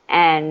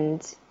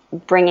 and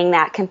bringing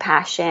that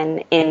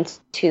compassion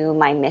into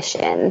my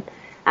mission.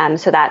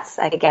 So that's,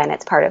 like, again,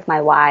 it's part of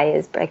my why,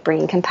 is like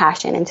bringing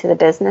compassion into the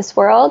business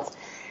world.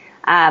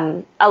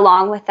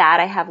 Along with that,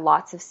 I have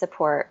lots of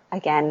support,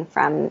 again,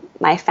 from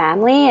my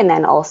family, and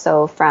then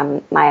also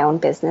from my own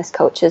business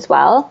coach as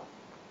well.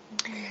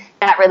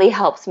 That really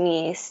helps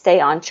me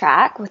stay on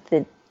track with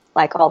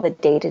all the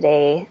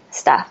day-to-day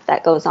stuff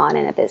that goes on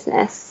in a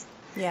business.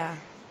 Yeah.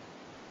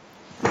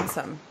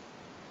 Awesome.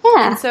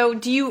 Yeah. And so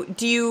do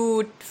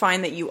you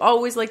find that you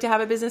always like to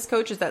have a business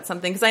coach? Is that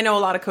something, because I know a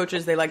lot of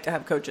coaches, they like to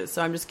have coaches.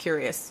 So I'm just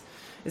curious,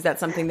 is that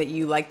something that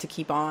you like to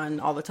keep on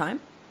all the time?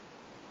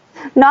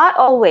 Not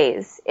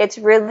always. It's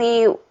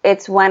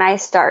when I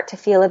start to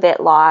feel a bit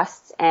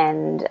lost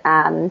and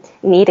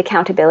need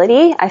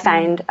accountability. I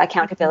find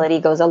accountability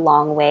goes a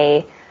long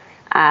way.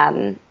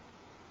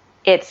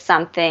 It's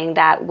something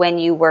that when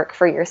you work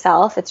for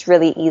yourself, it's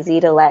really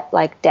easy to let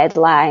like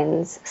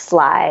deadlines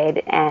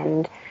slide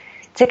and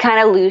to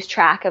kind of lose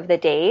track of the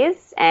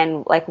days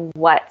and like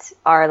what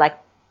are like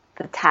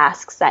the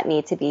tasks that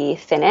need to be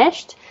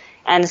finished.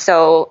 And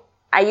so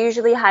I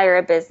usually hire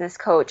a business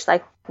coach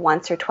like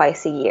once or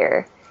twice a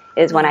year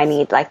is when I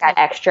need like that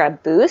extra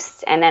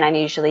boost. And then I'm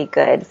usually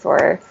good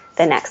for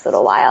the next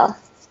little while.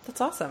 That's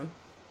awesome.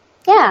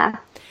 Yeah.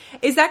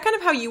 Is that kind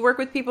of how you work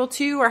with people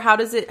too? Or how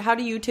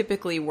do you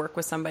typically work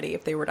with somebody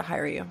if they were to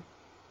hire you?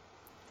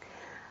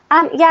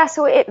 Yeah,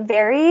 so it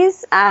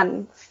varies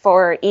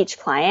for each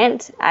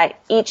client.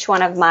 Each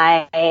one of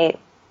my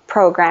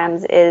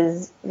programs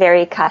is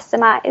very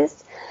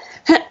customized.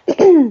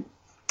 I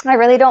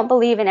really don't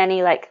believe in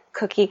any like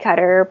cookie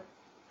cutter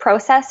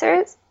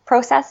processes.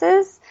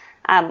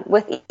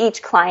 With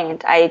each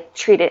client, I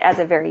treat it as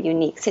a very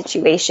unique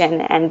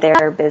situation, and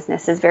their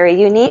business is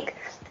very unique.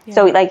 Yeah.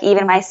 So like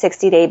even my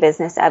 60-day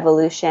business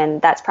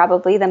evolution, that's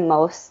probably the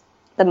most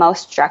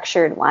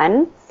structured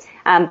one.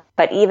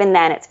 But even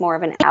then it's more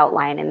of an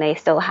outline, and they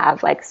still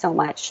have like so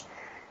much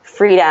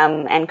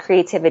freedom and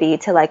creativity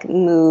to like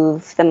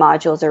move the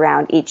modules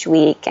around each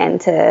week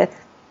and to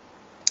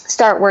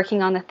start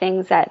working on the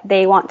things that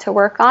they want to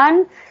work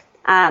on.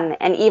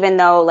 And even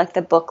though like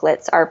the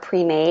booklets are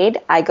pre-made,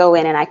 I go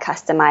in and I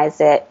customize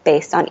it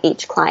based on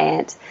each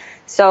client.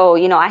 So,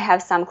 I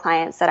have some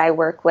clients that I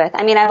work with.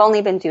 I mean, I've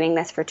only been doing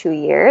this for 2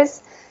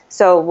 years.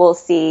 So we'll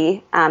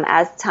see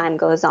as time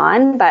goes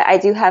on. But I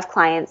do have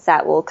clients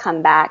that will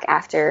come back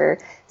after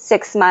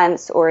 6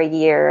 months or a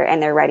year,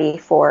 and they're ready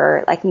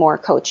for like more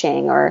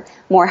coaching or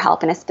more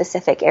help in a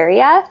specific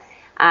area.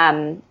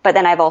 But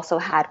then I've also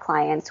had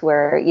clients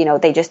where,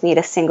 they just need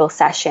a single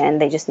session.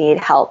 They just need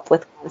help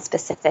with one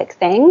specific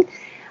thing.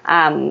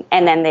 And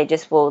then they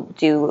just will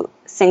do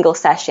single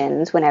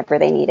sessions whenever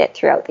they need it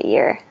throughout the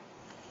year.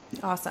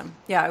 Awesome.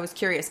 Yeah, I was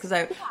curious because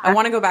I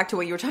want to go back to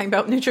what you were talking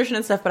about, nutrition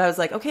and stuff, but I was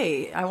like,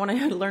 okay, I want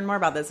to learn more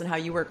about this and how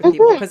you work with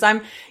people, because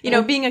I'm,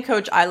 being a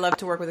coach, I love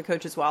to work with a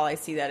coach as well. I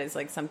see that as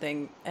like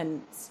something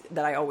and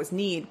that I always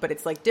need, but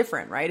it's like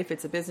different, right? If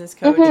it's a business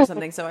coach or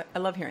something. So I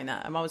love hearing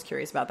that. I'm always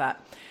curious about that.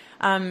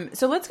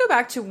 So let's go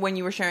back to when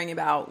you were sharing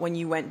about when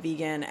you went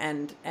vegan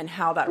and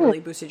how that really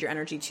boosted your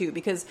energy too,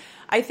 because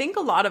I think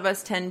a lot of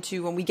us tend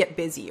to, when we get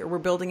busy or we're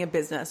building a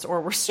business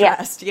or we're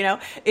stressed,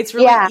 it's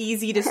really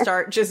easy to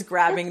start just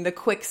grabbing the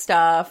quick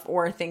stuff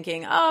or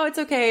thinking, oh, it's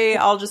okay,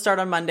 I'll just start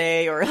on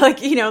Monday, or like,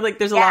 like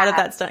there's a lot of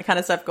that kind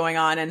of stuff going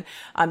on.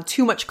 And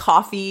too much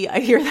coffee, I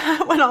hear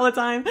that one all the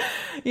time,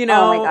 Oh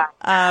my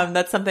God.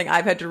 That's something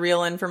I've had to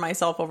reel in for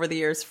myself over the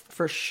years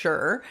for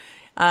sure.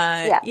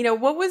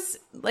 What was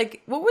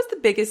the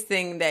biggest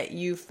thing that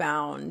you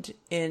found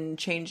in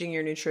changing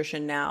your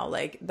nutrition now?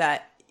 Like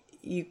that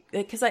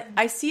because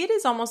I see it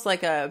as almost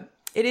like it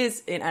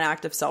is an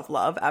act of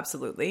self-love.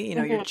 Absolutely.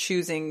 You're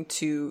choosing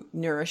to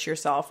nourish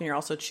yourself, and you're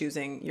also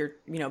choosing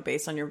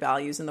based on your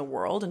values in the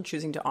world and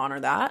choosing to honor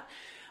that.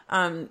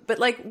 But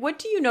like, what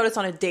do you notice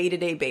on a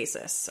day-to-day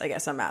basis? I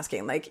guess I'm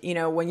asking, like,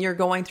 when you're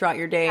going throughout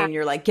your day and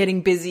you're like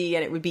getting busy,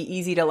 and it would be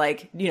easy to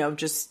like,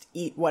 just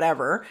eat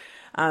whatever.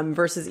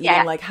 Versus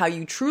eating like how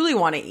you truly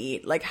want to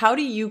eat. Like, how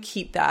do you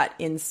keep that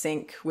in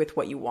sync with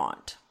what you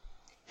want?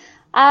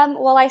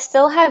 Well, I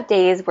still have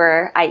days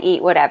where I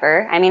eat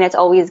whatever. I mean, it's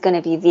always going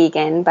to be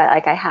vegan, but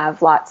like I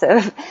have lots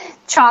of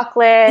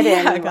chocolate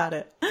and I got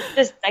it.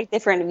 Just like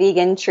different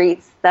vegan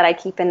treats that I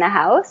keep in the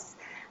house.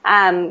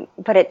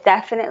 But it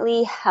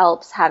definitely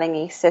helps having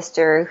a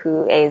sister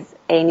who is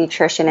a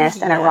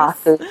nutritionist and a raw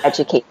food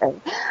educator.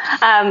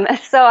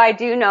 So I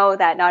do know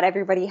that not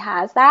everybody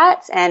has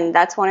that. And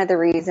that's one of the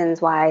reasons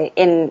why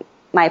in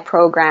my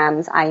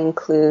programs, I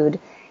include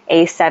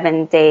a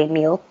 7-day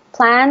meal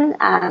plan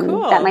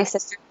that my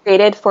sister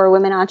created for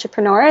women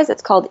entrepreneurs.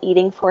 It's called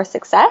Eating for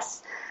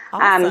Success.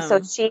 Awesome.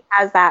 So she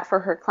has that for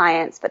her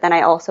clients, but then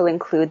I also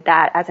include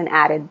that as an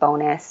added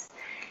bonus,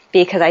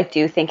 because I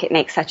do think it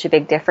makes such a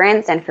big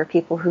difference. And for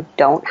people who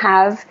don't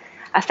have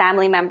a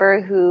family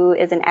member who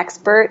is an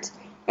expert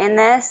in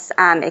this,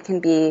 it can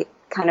be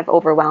kind of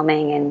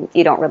overwhelming and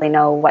you don't really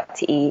know what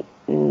to eat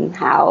and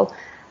how.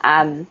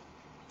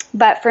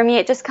 But for me,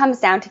 it just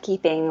comes down to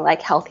keeping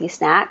like healthy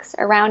snacks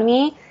around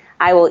me.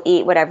 I will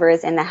eat whatever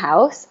is in the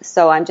house.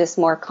 So I'm just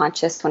more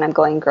conscious when I'm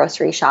going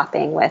grocery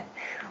shopping with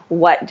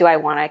what do I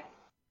want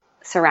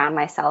to surround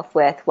myself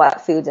with?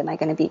 What foods am I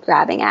going to be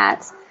grabbing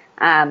at?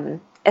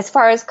 As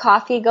far as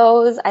coffee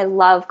goes, I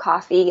love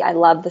coffee. I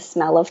love the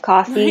smell of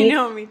coffee. I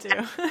know, me too.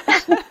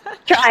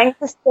 Trying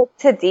to stick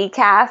to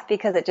decaf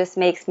because it just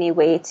makes me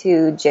way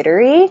too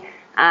jittery.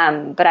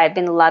 But I've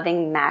been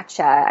loving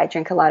matcha. I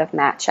drink a lot of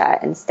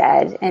matcha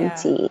instead and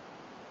tea.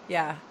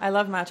 Yeah, I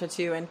love matcha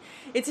too. And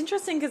it's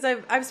interesting because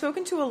I've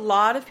spoken to a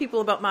lot of people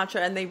about matcha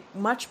and they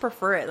much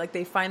prefer it. Like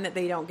they find that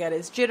they don't get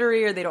as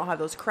jittery or they don't have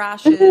those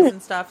crashes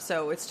and stuff.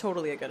 So it's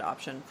totally a good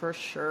option for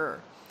sure.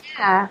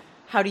 Yeah.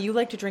 How do you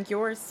like to drink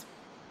yours?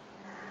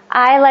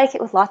 I like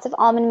it with lots of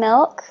almond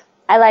milk.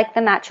 I like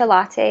the matcha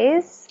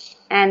lattes,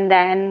 and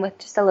then with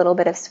just a little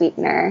bit of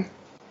sweetener.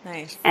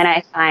 Nice. And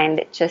I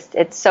find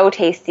it's so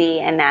tasty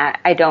and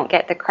that I don't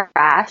get the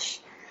crash.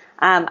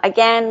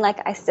 Again, like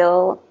I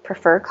still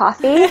prefer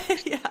coffee.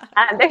 Yeah.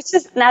 There's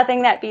just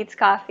nothing that beats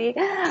coffee.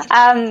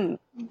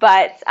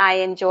 But I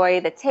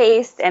enjoy the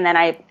taste, and then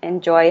I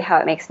enjoy how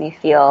it makes me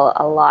feel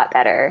a lot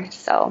better.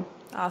 So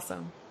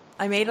awesome.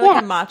 I made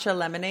like a matcha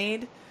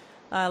lemonade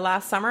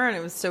last summer, and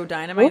it was so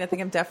dynamite. Ooh. I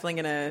think I'm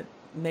definitely gonna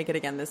make it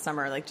again this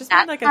summer. Like just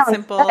made like a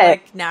simple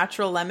like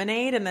natural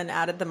lemonade, and then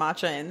added the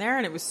matcha in there,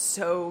 and it was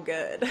so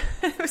good.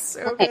 It was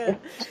so good.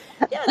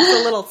 Yeah,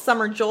 it's a little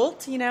summer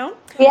jolt, you know.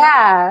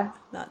 Yeah.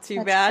 Not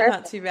too bad.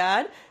 Perfect. Not too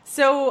bad.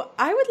 So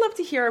I would love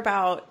to hear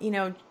about, you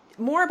know,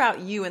 more about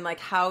you and like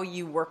how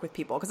you work with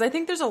people, because I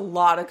think there's a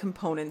lot of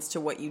components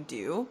to what you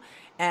do.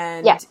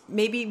 And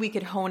maybe we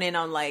could hone in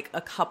on like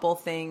a couple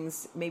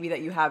things maybe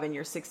that you have in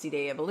your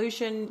 60-day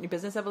evolution, your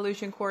business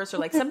evolution course, or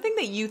like something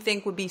that you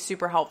think would be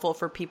super helpful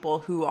for people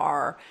who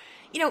are,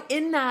 you know,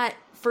 in that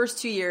first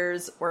 2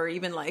 years, or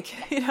even like,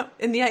 you know,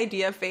 in the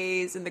idea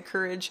phase, in the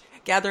courage,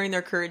 gathering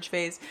their courage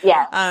phase.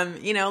 Yeah.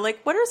 You know,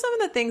 like what are some of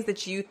the things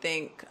that you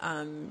think,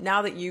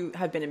 now that you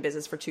have been in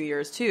business for 2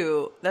 years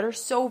too, that are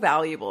so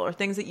valuable, or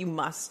things that you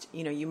must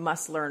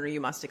learn or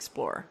you must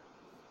explore?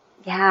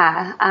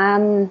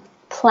 Yeah.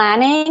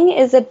 Planning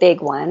is a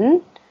big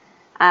one.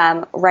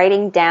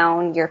 Writing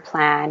down your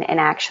plan and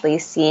actually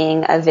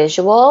seeing a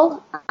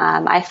visual.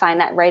 I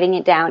find that writing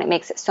it down, it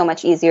makes it so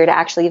much easier to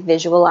actually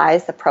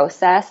visualize the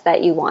process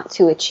that you want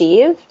to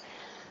achieve.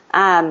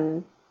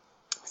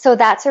 So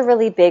that's a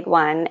really big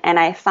one. And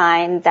I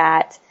find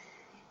that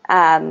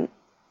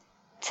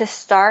to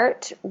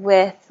start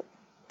with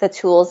the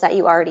tools that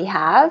you already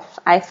have,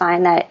 I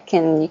find that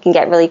you can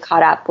get really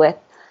caught up with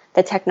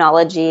the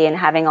technology and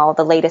having all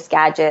the latest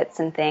gadgets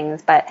and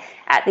things. But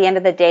at the end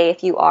of the day,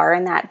 if you are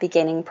in that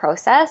beginning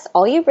process,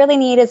 all you really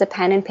need is a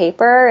pen and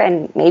paper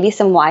and maybe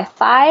some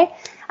Wi-Fi.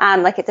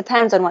 Like it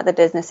depends on what the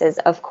business is,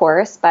 of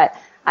course, but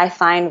I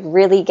find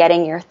really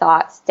getting your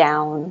thoughts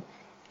down.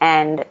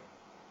 And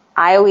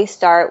I always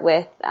start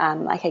with,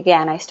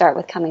 I start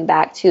with coming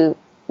back to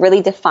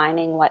really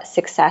defining what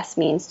success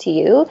means to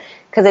you,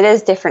 because it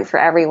is different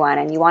for everyone.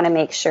 And you want to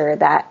make sure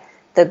that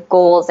the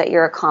goals that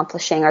you're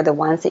accomplishing are the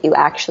ones that you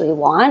actually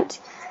want.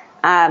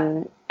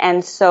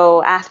 And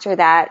so after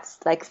that,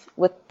 like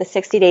with the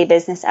 60-day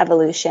business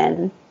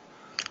evolution,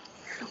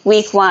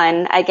 week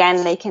 1,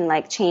 again, they can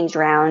like change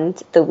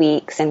around the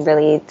weeks and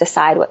really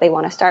decide what they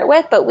want to start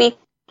with. But week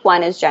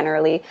 1 is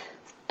generally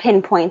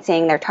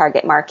pinpointing their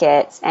target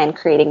markets and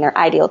creating their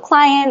ideal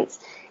clients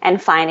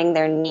and finding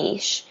their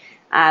niche.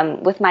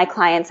 With my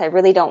clients, I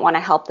really don't want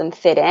to help them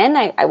fit in.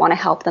 I want to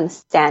help them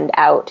stand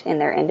out in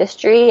their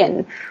industry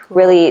and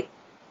really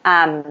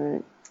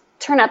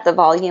turn up the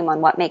volume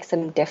on what makes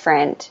them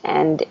different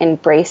and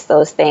embrace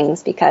those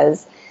things,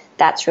 because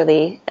that's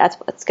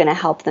what's going to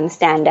help them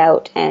stand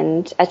out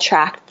and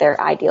attract their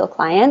ideal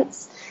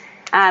clients.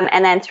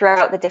 And then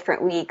throughout the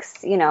different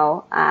weeks, you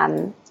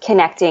know,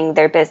 connecting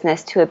their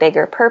business to a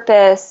bigger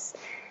purpose,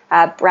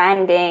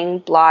 branding,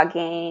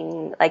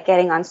 blogging, like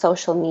getting on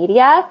social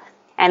media.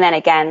 And then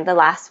again, the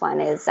last one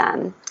is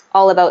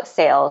all about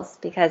sales,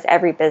 because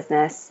every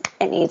business,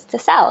 it needs to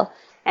sell.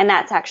 And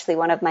that's actually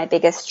one of my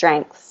biggest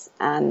strengths,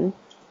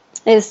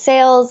 is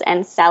sales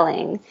and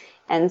selling.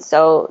 And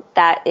so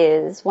that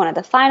is one of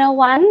the final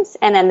ones.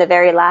 And then the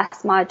very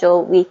last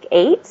module, week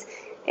 8,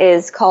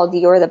 is called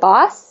You're the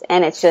Boss.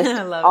 And it's just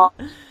all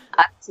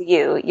up to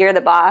you. You're the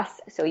boss.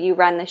 So you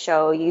run the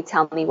show. You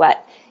tell me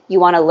what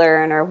you want to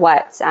learn or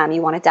what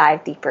you want to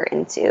dive deeper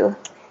into.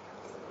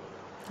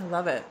 I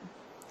love it.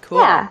 Cool.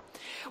 Yeah.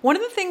 One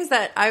of the things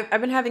that I've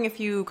been having a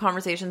few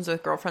conversations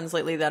with girlfriends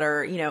lately that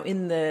are, you know,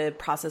 in the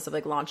process of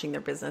like launching their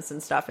business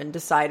and stuff and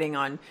deciding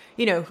on,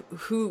 you know,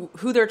 who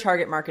their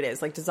target market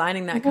is, like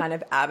designing that kind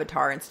of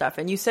avatar and stuff.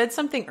 And you said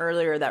something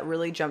earlier that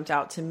really jumped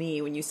out to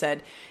me when you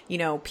said, you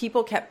know,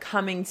 people kept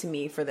coming to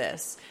me for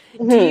this.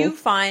 Mm-hmm. Do you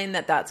find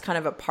that that's kind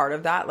of a part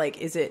of that? Like,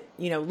 is it,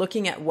 you know,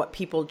 looking at what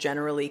people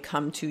generally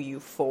come to you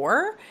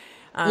for?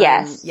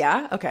 Yes.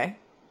 Yeah. Okay.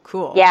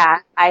 Cool. Yeah.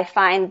 I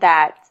find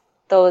that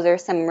those are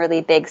some really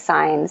big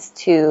signs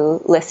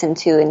to listen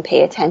to and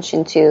pay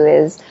attention to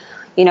is,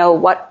 you know,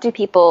 what do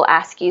people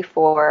ask you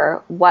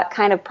for? What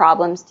kind of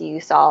problems do you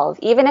solve?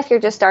 Even if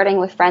you're just starting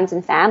with friends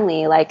and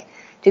family, like,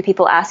 do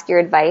people ask your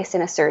advice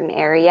in a certain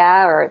area,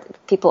 or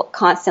people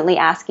constantly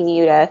asking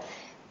you to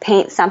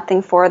paint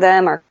something for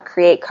them or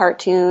create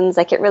cartoons?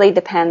 Like, it really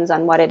depends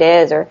on what it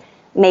is, or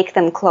make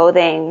them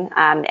clothing,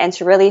 and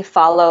to really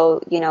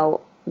follow, you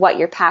know, what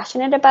you're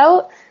passionate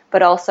about,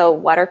 but also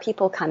what are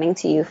people coming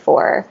to you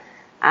for?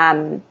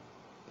 I'm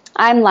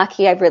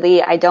lucky.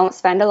 I don't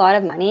spend a lot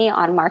of money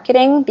on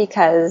marketing,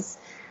 because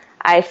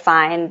I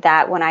find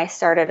that when I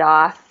started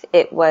off,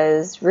 it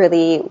was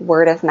really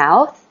word of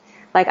mouth.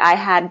 Like I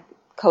had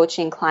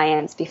coaching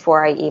clients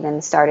before I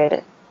even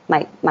started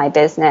my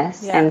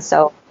business. Yeah. And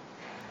so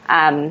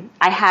I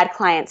had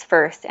clients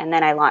first and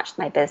then I launched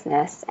my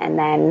business. And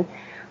then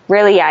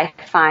really I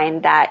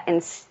find that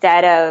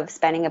instead of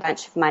spending a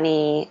bunch of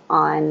money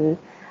on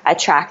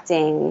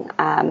attracting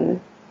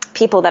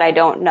people that I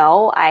don't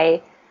know,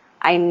 I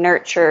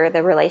nurture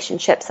the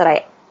relationships that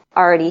I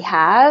already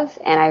have,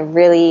 and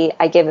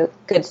I give a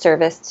good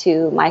service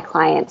to my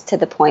clients to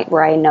the point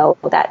where I know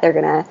that they're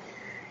gonna,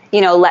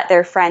 let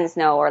their friends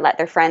know or let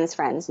their friends'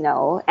 friends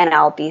know, and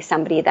I'll be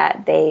somebody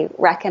that they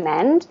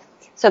recommend.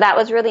 So that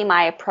was really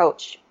my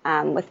approach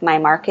with my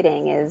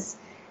marketing, is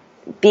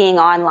being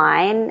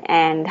online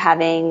and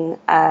having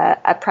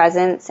a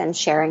presence and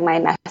sharing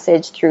my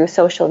message through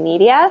social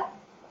media.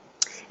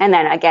 And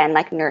then again,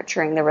 like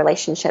nurturing the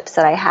relationships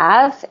that I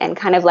have and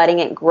kind of letting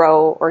it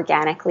grow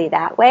organically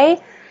that way.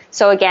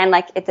 So again,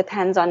 like it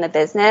depends on the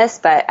business,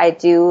 but I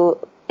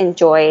do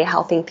enjoy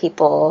helping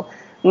people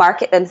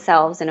market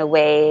themselves in a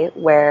way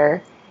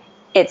where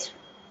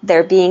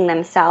they're being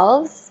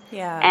themselves,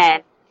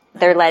 and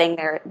they're letting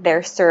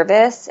their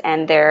service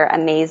and their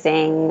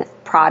amazing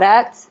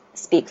product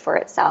speak for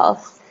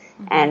itself.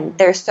 Mm-hmm. And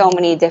there's so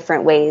many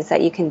different ways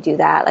that you can do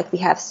that. Like we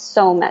have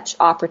so much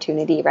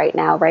opportunity right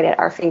now, right at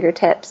our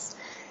fingertips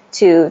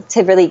to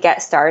really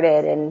get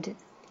started. And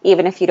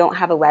even if you don't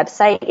have a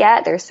website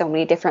yet, there's so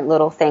many different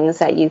little things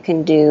that you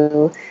can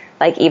do,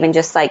 like even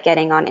just like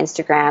getting on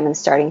Instagram and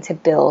starting to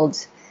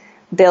build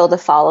a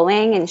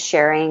following and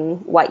sharing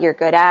what you're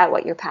good at,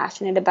 what you're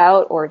passionate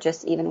about, or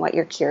just even what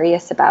you're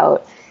curious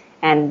about,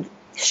 and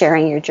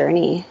sharing your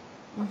journey.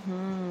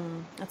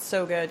 Mm-hmm. That's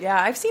so good.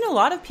 Yeah, I've seen a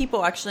lot of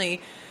people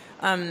actually.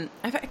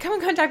 I've come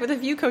in contact with a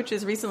few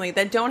coaches recently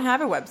that don't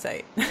have a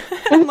website.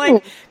 I'm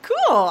like,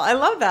 cool. I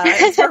love that.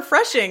 It's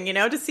refreshing,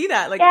 to see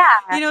that. Like,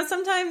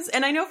 sometimes,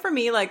 and I know for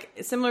me, like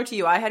similar to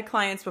you, I had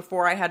clients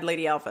before I had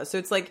Lady Alpha. So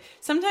it's like,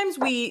 sometimes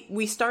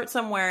we start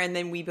somewhere and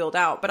then we build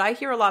out, but I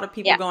hear a lot of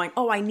people going,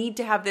 oh, I need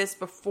to have this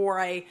before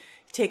I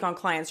take on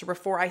clients or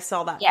before I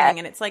sell that thing.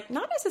 And it's like,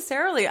 not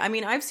necessarily. I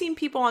mean, I've seen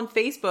people on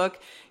Facebook,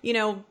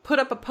 put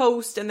up a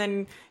post and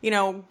then,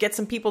 get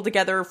some people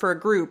together for a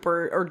group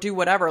or do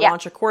whatever,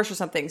 launch a course or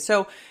something.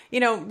 So,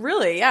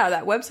 really,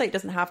 that website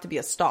doesn't have to be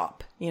a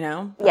stop,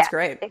 That's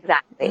great.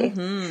 Exactly.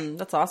 Mm-hmm.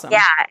 That's awesome.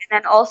 Yeah. And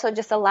then also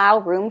just allow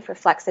room for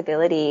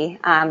flexibility.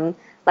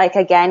 Like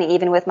again,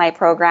 even with my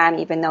program,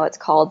 even though it's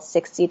called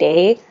 60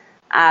 Day,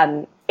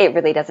 it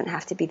really doesn't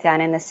have to be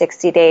done in the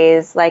 60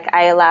 days. Like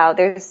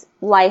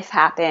life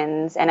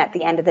happens. And at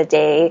the end of the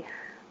day,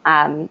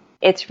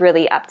 it's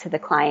really up to the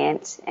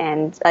client.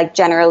 And like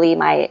generally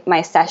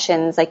my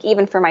sessions, like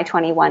even for my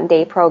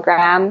 21-day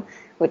program,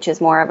 which is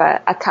more of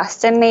a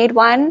custom made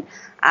one,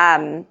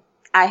 I've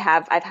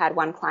had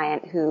one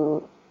client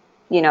who,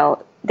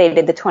 they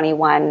did the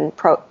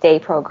 21-day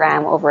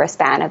program over a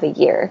span of a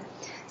year.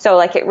 So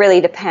like it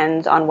really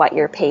depends on what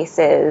your pace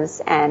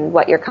is and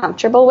what you're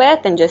comfortable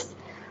with, and just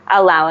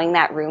allowing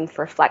that room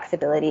for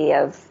flexibility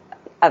of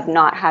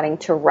not having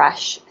to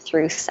rush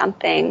through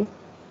something.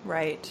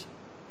 Right.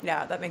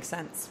 Yeah, that makes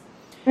sense.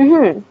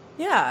 Mm-hmm.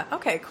 Yeah.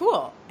 Okay,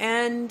 cool.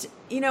 And,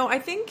 I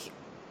think,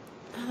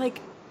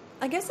 like,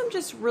 I guess I'm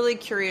just really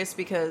curious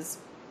because,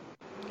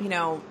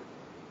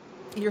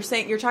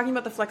 you're talking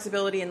about the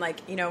flexibility and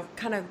like,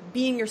 kind of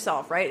being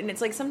yourself, right? And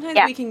it's like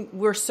sometimes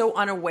we're so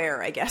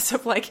unaware, I guess,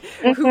 of like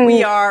who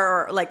we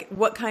are or like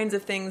what kinds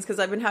of things, because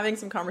I've been having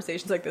some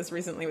conversations like this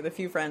recently with a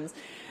few friends,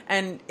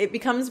 and it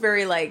becomes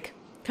very like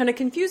kind of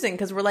confusing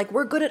because we're like,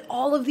 we're good at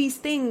all of these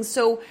things.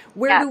 So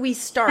where do we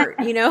start?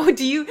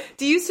 Do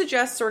you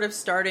suggest sort of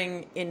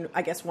starting in,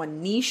 I guess,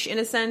 one niche in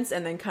a sense,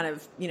 and then kind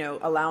of,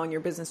 allowing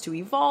your business to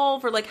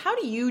evolve, or like, how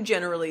do you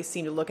generally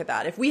seem to look at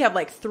that? If we have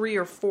like 3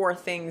 or 4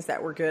 things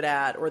that we're good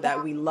at or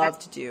that we love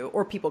to do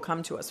or people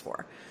come to us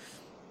for.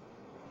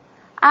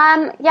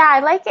 I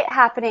like it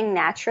happening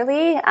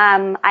naturally.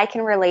 I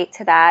can relate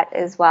to that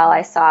as well.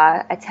 I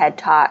saw a TED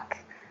Talk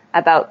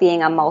about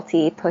being a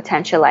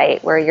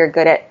multi-potentialite, where you're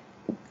good at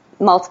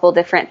multiple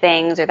different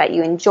things, or that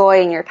you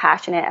enjoy and you're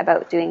passionate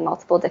about doing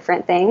multiple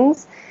different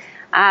things.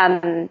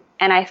 And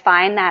I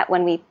find that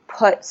when we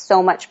put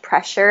so much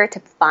pressure to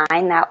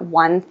find that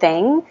one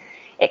thing,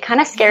 it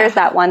kind of scares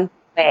that one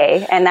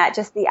away. And that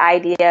just the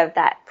idea of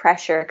that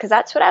pressure, because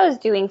that's what I was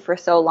doing for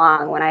so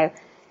long. When I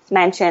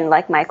mentioned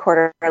like my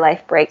quarter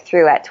life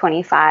breakthrough at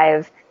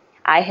 25,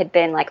 I had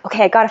been like,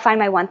 okay, I got to find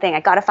my one thing.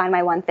 I got to find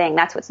my one thing.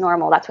 That's what's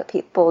normal. That's what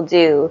people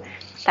do.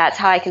 That's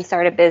how I can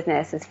start a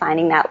business, is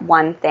finding that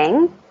one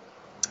thing.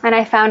 And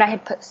I found I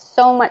had put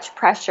so much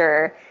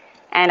pressure,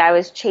 and I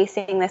was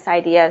chasing this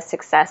idea of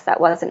success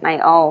that wasn't my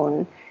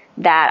own,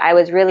 that I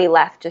was really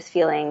left just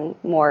feeling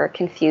more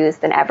confused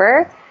than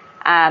ever.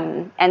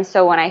 And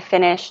so when I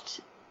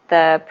finished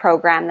the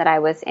program that I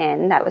was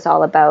in, that was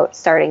all about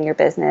starting your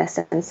business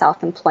and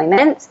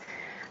self-employment,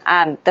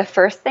 the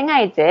first thing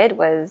I did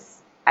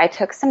was I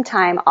took some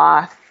time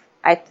off.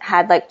 I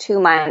had like 2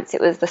 months.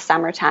 It was the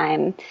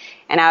summertime.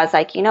 And I was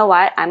like, you know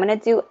what? I'm going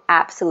to do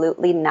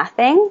absolutely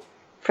nothing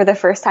for the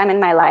first time in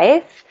my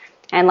life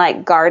and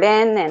like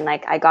garden, and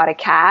like I got a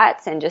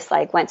cat and just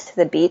like went to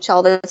the beach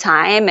all the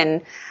time,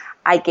 and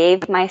I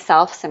gave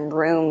myself some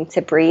room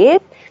to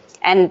breathe.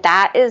 And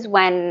that is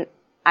when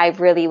I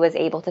really was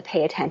able to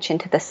pay attention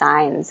to the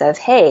signs of,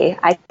 hey,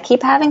 I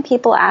keep having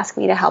people ask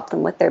me to help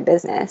them with their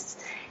business.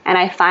 And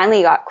I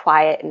finally got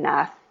quiet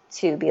enough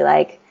to be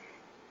like,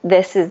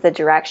 this is the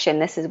direction,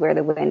 this is where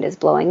the wind is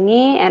blowing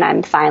me. And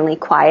I'm finally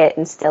quiet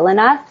and still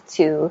enough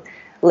to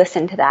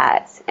listen to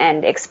that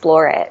and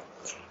explore it.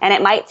 And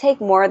it might take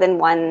more than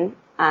one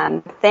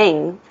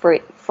thing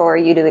for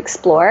you to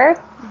explore.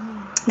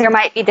 Mm-hmm. There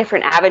might be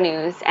different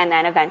avenues, and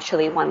then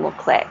eventually one will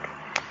click.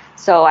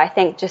 So I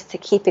think just to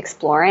keep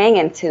exploring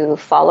and to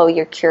follow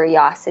your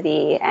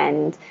curiosity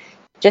and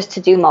just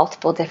to do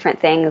multiple different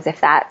things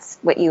if that's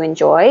what you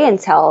enjoy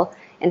until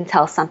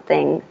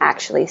something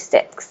actually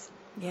sticks.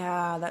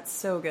 Yeah, that's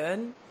so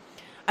good.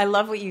 I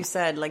love what you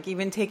said, like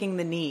even taking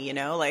the knee, you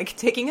know, like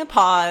taking a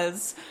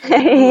pause,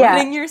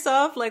 letting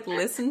yourself like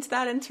listen to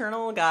that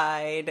internal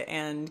guide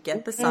and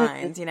get the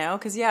signs, you know,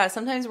 because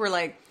sometimes we're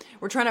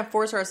trying to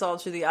force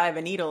ourselves through the eye of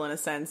a needle in a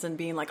sense and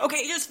being like,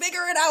 okay, just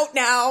figure it out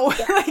now.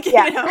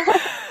 You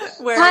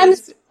know,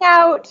 time's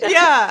out.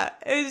 Yeah,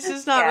 it's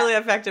just not really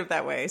effective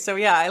that way. So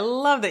I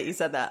love that you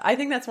said that. I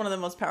think that's one of the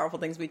most powerful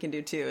things we can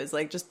do too, is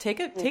like just take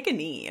a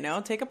knee, you know,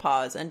 take a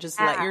pause and just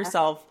let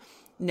yourself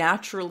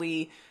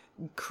naturally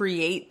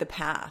create the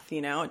path,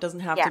 you know. It doesn't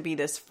have to be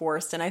this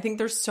forced. And I think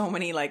there's so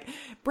many like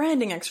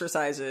branding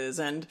exercises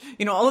and,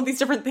 you know, all of these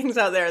different things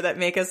out there that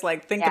make us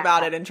like think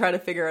about it and try to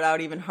figure it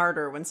out even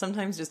harder, when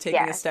sometimes just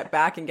taking a step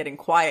back and getting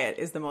quiet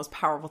is the most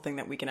powerful thing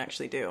that we can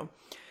actually do.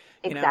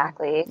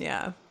 Exactly.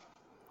 Yeah.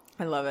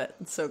 I love it.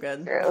 It's so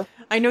good. True.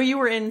 I know you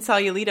were in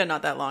Sayulita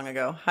not that long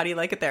ago. How do you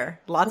like it there?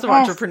 Lots of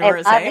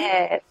entrepreneurs, I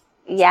love it.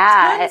 Yeah,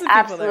 I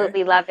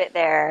absolutely love it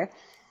there.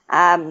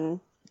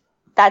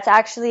 That's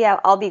actually,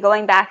 I'll be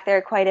going back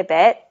there quite a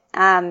bit.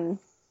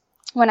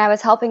 When I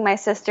was helping my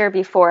sister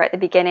before at the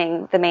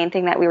beginning, the main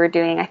thing that we were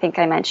doing, I think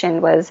I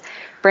mentioned, was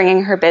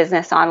bringing her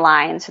business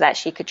online so that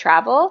she could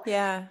travel.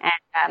 Yeah.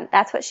 And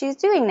that's what she's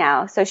doing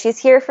now. So she's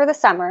here for the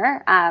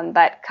summer,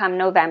 but come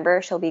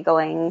November, she'll be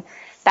going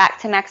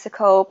back to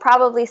Mexico,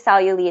 probably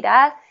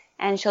Sayulita,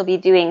 and she'll be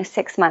doing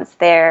 6 months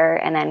there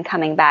and then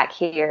coming back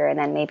here and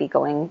then maybe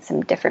going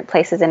some different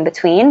places in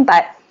between.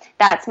 But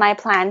that's my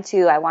plan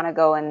too. I want to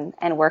go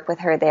and work with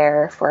her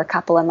there for a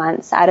couple of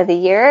months out of the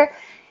year.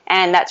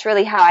 And that's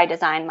really how I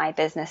designed my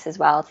business as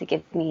well, to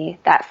give me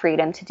that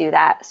freedom to do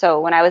that. So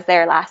when I was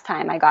there last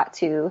time, I got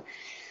to,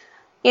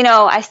 you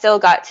know, I still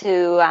got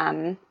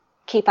to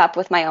keep up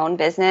with my own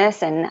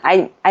business. And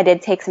I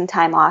did take some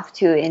time off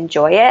to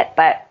enjoy it,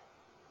 but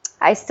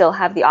I still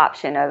have the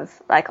option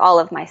of, like, all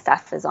of my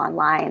stuff is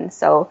online.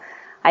 So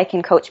I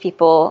can coach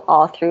people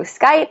all through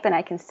Skype and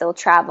I can still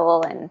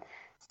travel. And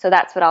so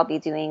that's what I'll be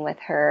doing with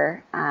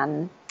her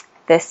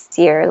this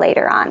year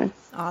later on.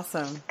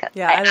 Awesome.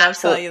 Yeah, I love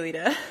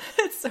Sayulita.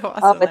 It's so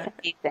awesome. Oh, it's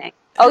amazing.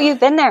 Oh, you've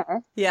been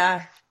there?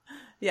 Yeah.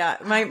 Yeah.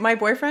 My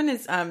boyfriend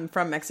is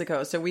from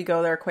Mexico, so we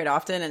go there quite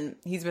often, and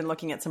he's been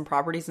looking at some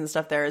properties and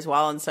stuff there as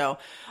well. And so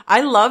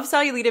I love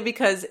Sayulita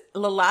because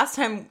the last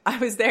time I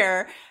was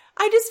there,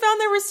 I just found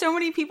there were so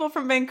many people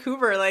from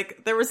Vancouver.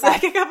 Like, there was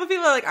like a couple of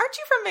people like, aren't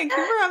you from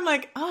Vancouver? I'm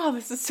like, oh,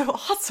 this is so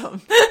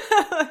awesome.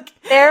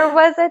 There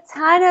was a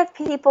ton of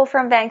people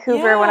from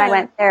Vancouver when I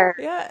went there.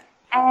 Yeah.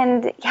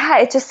 And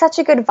it's just such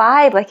a good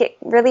vibe. Like, it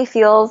really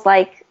feels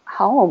like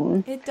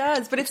home. It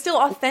does, but it's still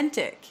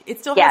authentic. It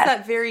still has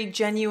that very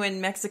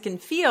genuine Mexican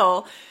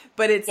feel.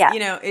 But it's, you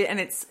know,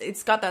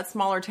 it's got that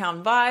smaller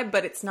town vibe,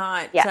 but it's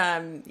not,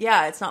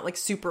 it's not like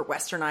super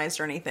westernized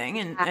or anything.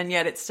 And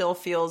yet it still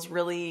feels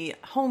really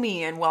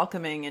homey and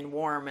welcoming and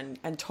warm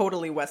and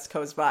totally West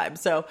Coast vibe.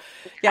 So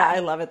I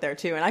love it there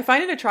too. And I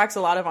find it attracts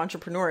a lot of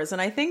entrepreneurs.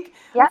 And I think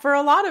for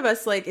a lot of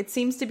us, like, it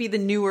seems to be the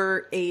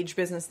newer age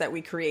business that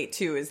we create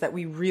too, is that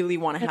we really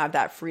want to have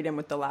that freedom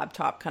with the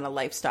laptop kind of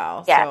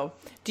lifestyle. Yeah. So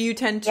do you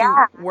tend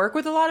to work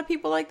with a lot of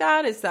people like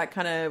that? Is that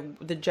kind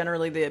of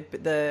generally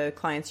the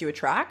clients you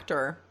attract?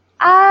 Or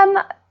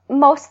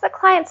most of the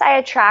clients I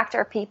attract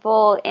are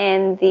people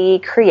in the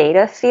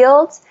creative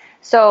field.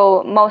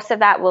 So most of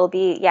that will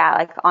be,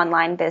 like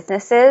online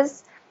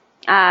businesses.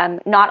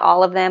 Not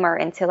all of them are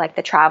into like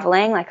the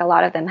traveling. Like, a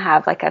lot of them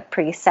have like a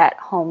preset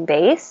home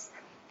base.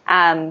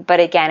 But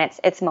again,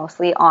 it's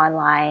mostly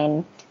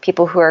online,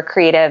 people who are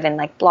creative and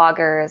like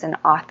bloggers and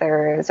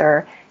authors,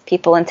 or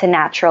people into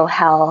natural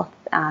health,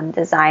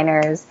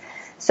 designers.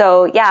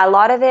 So a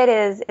lot of it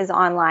is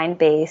online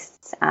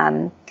based.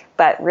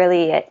 But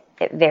really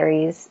it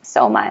varies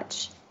so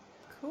much.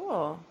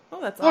 Cool.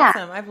 Oh, that's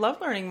awesome. I've loved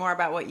learning more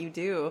about what you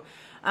do.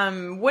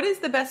 What is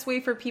the best way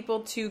for people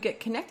to get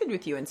connected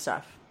with you and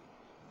stuff?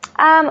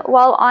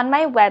 Well, on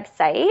my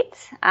website,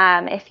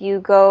 if you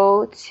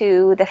go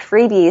to the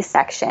freebies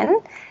section,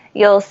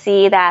 you'll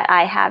see that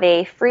I have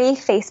a free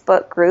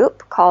Facebook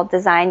group called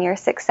Design Your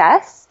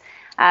Success.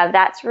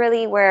 That's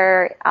really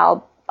where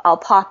I'll I'll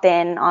pop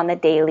in on the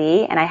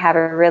daily, and I have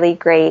a really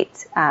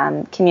great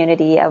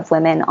community of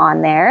women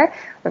on there.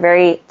 We're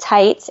very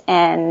tight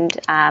and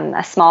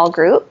a small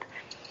group.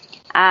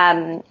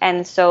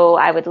 And so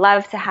I would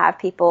love to have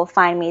people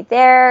find me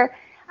there,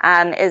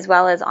 as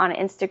well as on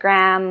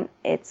Instagram.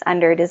 It's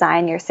under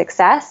Design Your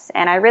Success.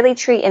 And I really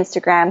treat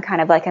Instagram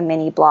kind of like a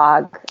mini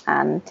blog.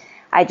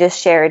 I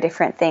just share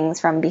different things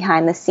from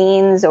behind the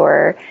scenes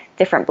or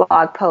different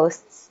blog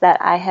posts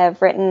that I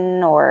have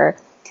written, or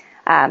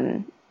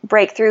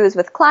breakthroughs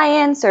with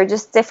clients, or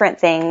just different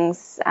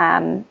things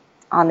on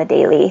the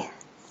daily.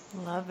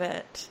 Love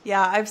it.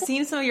 Yeah, I've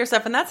seen some of your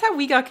stuff, and that's how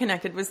we got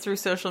connected, was through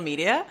social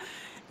media.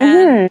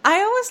 And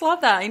I always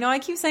love that. I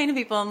keep saying to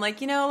people, I'm like,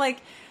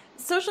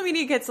 social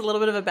media gets a little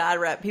bit of a bad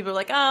rep. People are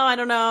like, oh, I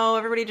don't know.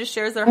 Everybody just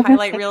shares their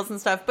highlight reels and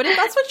stuff. But if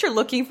that's what you're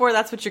looking for,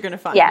 that's what you're going to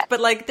find. Yeah.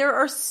 But there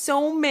are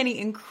so many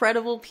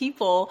incredible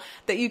people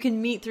that you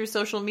can meet through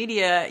social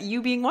media,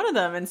 you being one of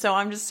them. And so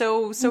I'm just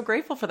so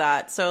grateful for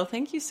that. So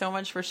thank you so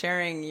much for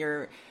sharing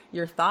your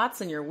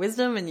thoughts and your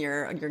wisdom and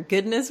your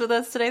goodness with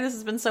us today. This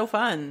has been so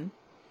fun.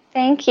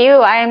 Thank you.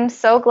 I'm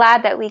so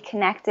glad that we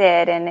connected,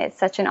 and it's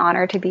such an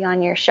honor to be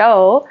on your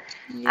show.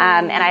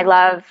 And I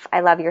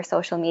love your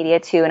social media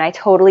too. And I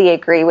totally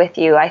agree with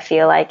you. I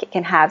feel like it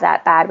can have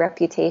that bad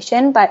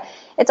reputation, but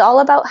it's all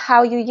about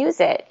how you use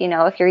it.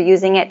 If you're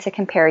using it to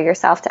compare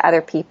yourself to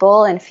other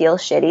people and feel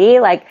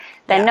shitty,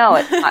 then no,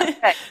 it's not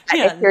good.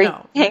 If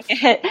you're using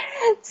it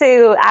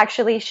to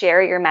actually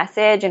share your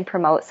message and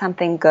promote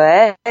something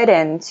good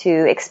and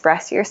to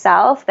express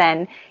yourself,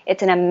 then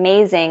it's an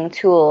amazing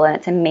tool and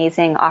it's an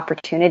amazing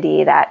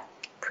opportunity that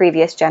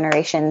previous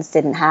generations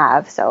didn't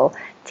have. So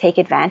take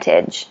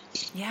advantage.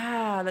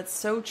 Yeah, that's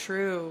so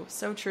true.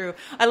 So true.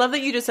 I love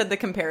that you just said the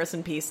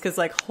comparison piece, because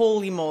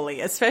holy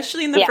moly,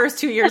 especially in the first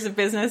 2 years of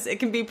business, it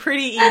can be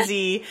pretty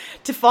easy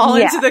to fall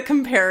into the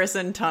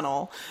comparison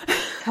tunnel.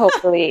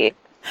 Totally.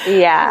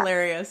 Yeah.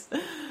 Hilarious.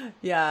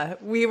 Yeah.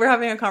 We were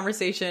having a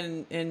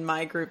conversation in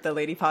my group, the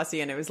Lady Posse,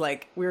 and it was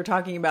we were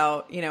talking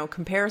about,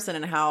 comparison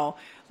and how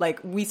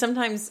we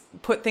sometimes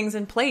put things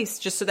in place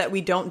just so that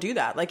we don't do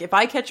that. If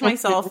I catch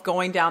myself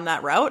going down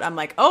that route, I'm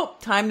like, oh,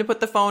 time to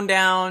put the phone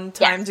down,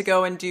 time to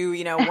go and do,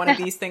 one of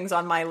these things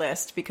on my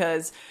list,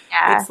 because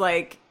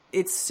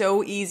it's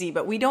so easy,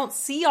 but we don't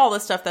see all the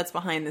stuff that's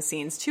behind the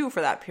scenes too for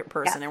that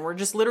person. And we're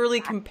just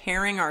literally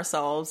comparing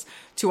ourselves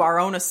to our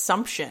own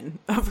assumption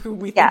of who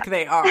we think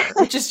they are,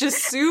 which is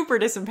just super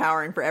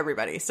disempowering for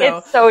everybody. So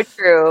it's so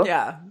true.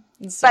 Yeah.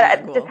 But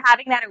just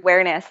having that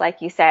awareness,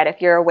 like you said,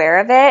 if you're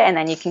aware of it and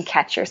then you can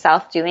catch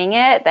yourself doing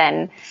it,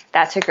 then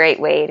that's a great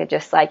way to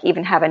just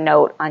even have a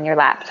note on your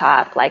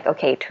laptop,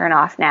 okay, turn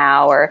off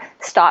now, or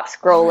stop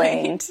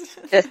scrolling,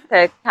 just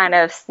to kind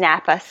of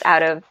snap us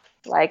out of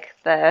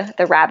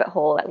the rabbit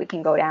hole that we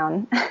can go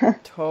down.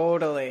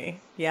 Totally.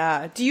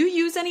 Yeah. Do you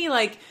use any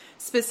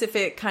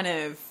specific kind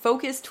of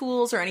focus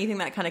tools or anything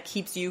that kind of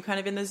keeps you kind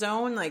of in the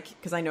zone?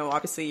 Because I know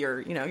obviously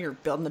you're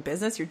building the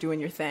business, you're doing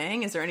your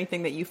thing. Is there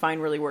anything that you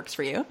find really works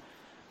for you?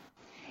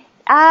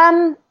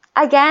 Again,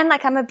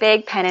 I'm a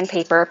big pen and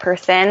paper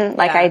person.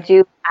 I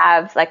do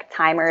have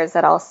timers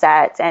that I'll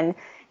set and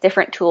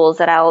different tools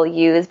that I'll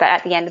use. But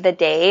at the end of the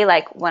day,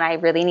 when I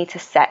really need to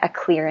set a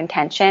clear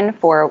intention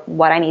for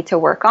what I need to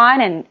work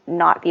on and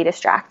not be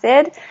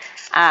distracted,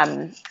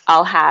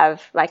 I'll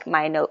have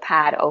my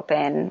notepad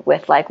open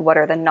with what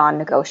are the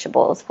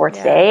non-negotiables for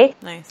today,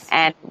 nice.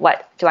 And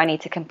what do I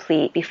need to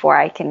complete before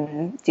I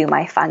can do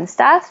my fun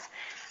stuff.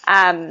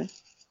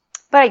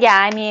 But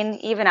yeah,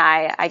 even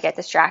I get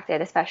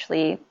distracted,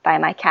 especially by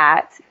my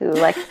cat, who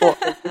will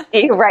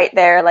be right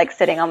there,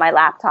 sitting on my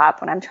laptop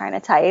when I'm trying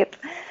to type.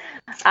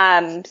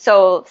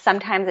 So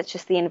sometimes it's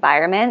just the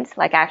environment,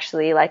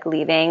 actually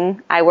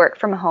leaving. I work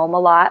from home a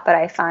lot, but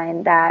I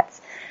find that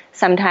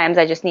sometimes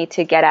I just need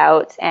to get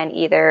out, and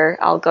either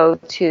I'll go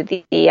to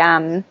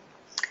the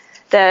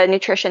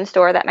nutrition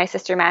store that my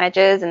sister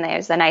manages, and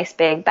there's a nice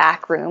big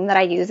back room that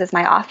I use as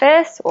my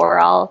office, or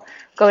I'll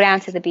go down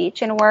to the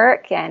beach and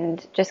work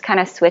and just kind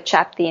of switch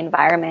up the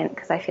environment,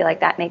 because I feel like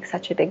that makes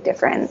such a big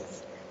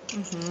difference.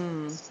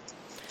 Mm-hmm.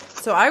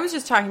 So I was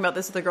just talking about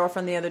this with a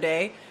girlfriend the other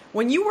day.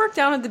 When you work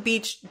down at the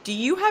beach, do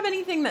you have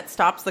anything that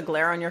stops the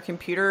glare on your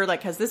computer?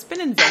 Has this been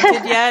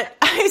invented yet?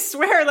 I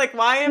swear,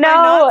 why am I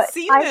not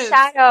seeing this?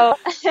 Shadow.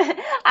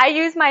 I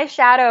use my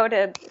shadow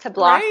to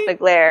block the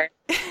glare.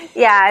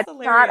 Yeah, it's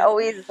not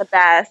always the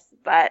best,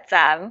 but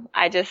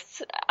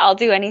I'll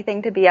do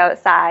anything to be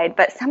outside.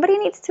 But somebody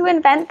needs to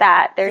invent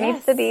that. There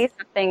needs to be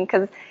something,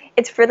 because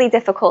it's really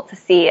difficult to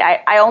see.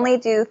 I only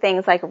do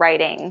things like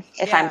writing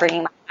if I'm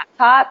bringing my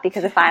laptop,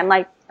 because if I'm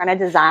trying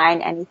to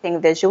design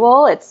anything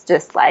visual, it's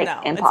just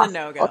impossible. It's a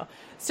no-go.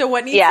 So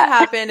what needs to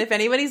happen, if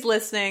anybody's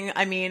listening,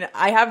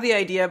 I have the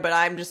idea, but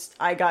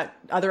I got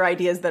other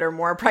ideas that are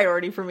more a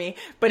priority for me.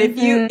 But if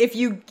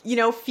you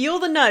feel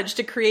the nudge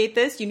to create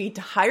this, you need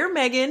to hire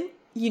Megan.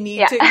 You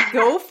need to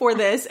go for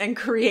this and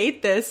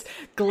create this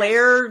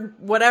glare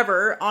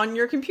whatever on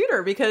your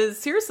computer, because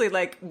seriously,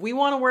 we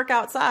want to work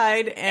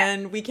outside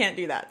and we can't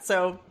do that.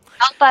 So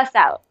help us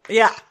out.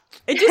 Yeah.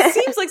 It just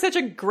seems like such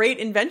a great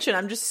invention.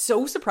 I'm just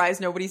so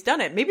surprised nobody's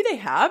done it. Maybe they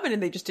have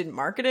and they just didn't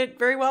market it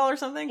very well or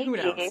something. Maybe. Who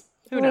knows?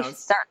 Who We knows? should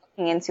start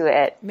looking into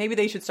it. Maybe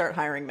they should start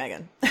hiring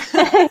Megan.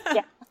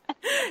 Yeah.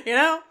 You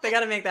know, they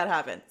got to make that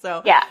happen.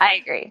 So Yeah, I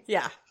agree.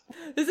 yeah.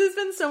 This has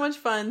been so much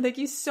fun. Thank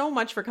you so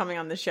much for coming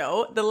on the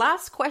show. The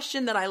last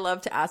question that I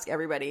love to ask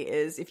everybody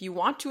is, if you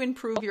want to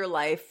improve your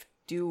life,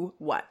 do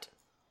what?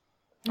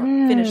 Or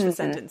finish the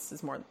sentence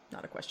is more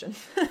not a question.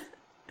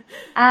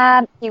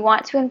 You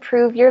want to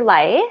improve your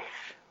life.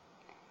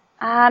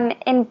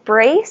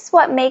 Embrace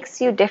what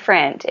makes you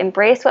different.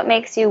 Embrace what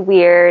makes you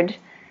weird,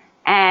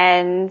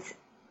 and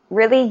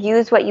really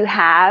use what you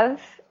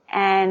have,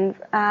 and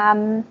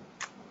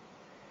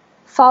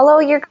follow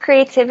your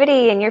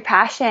creativity and your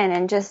passion,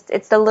 and just,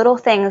 it's the little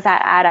things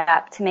that add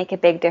up to make a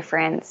big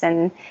difference.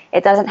 And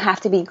it doesn't have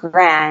to be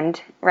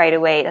grand right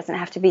away. It doesn't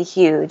have to be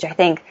huge. I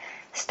think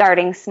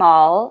starting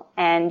small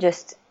and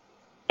just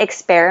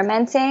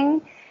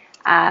experimenting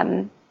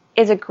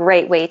is a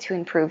great way to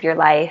improve your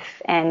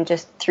life, and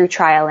just through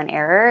trial and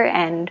error,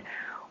 and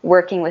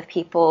working with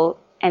people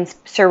and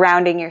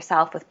surrounding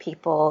yourself with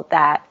people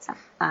that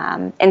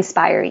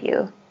inspire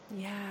you.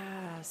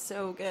 Yeah,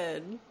 so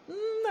good.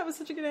 That was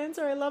such a good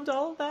answer. I loved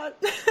all of that.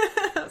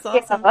 That was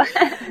awesome.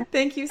 Yeah.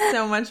 Thank you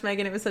so much,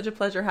 Megan. It was such a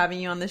pleasure having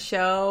you on the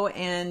show.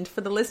 And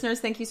for the listeners,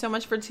 thank you so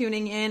much for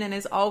tuning in. And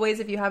as always,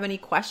 if you have any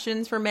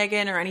questions for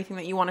Megan or anything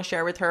that you want to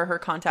share with her, her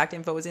contact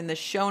info is in the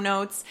show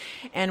notes.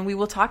 And we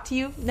will talk to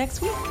you next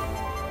week.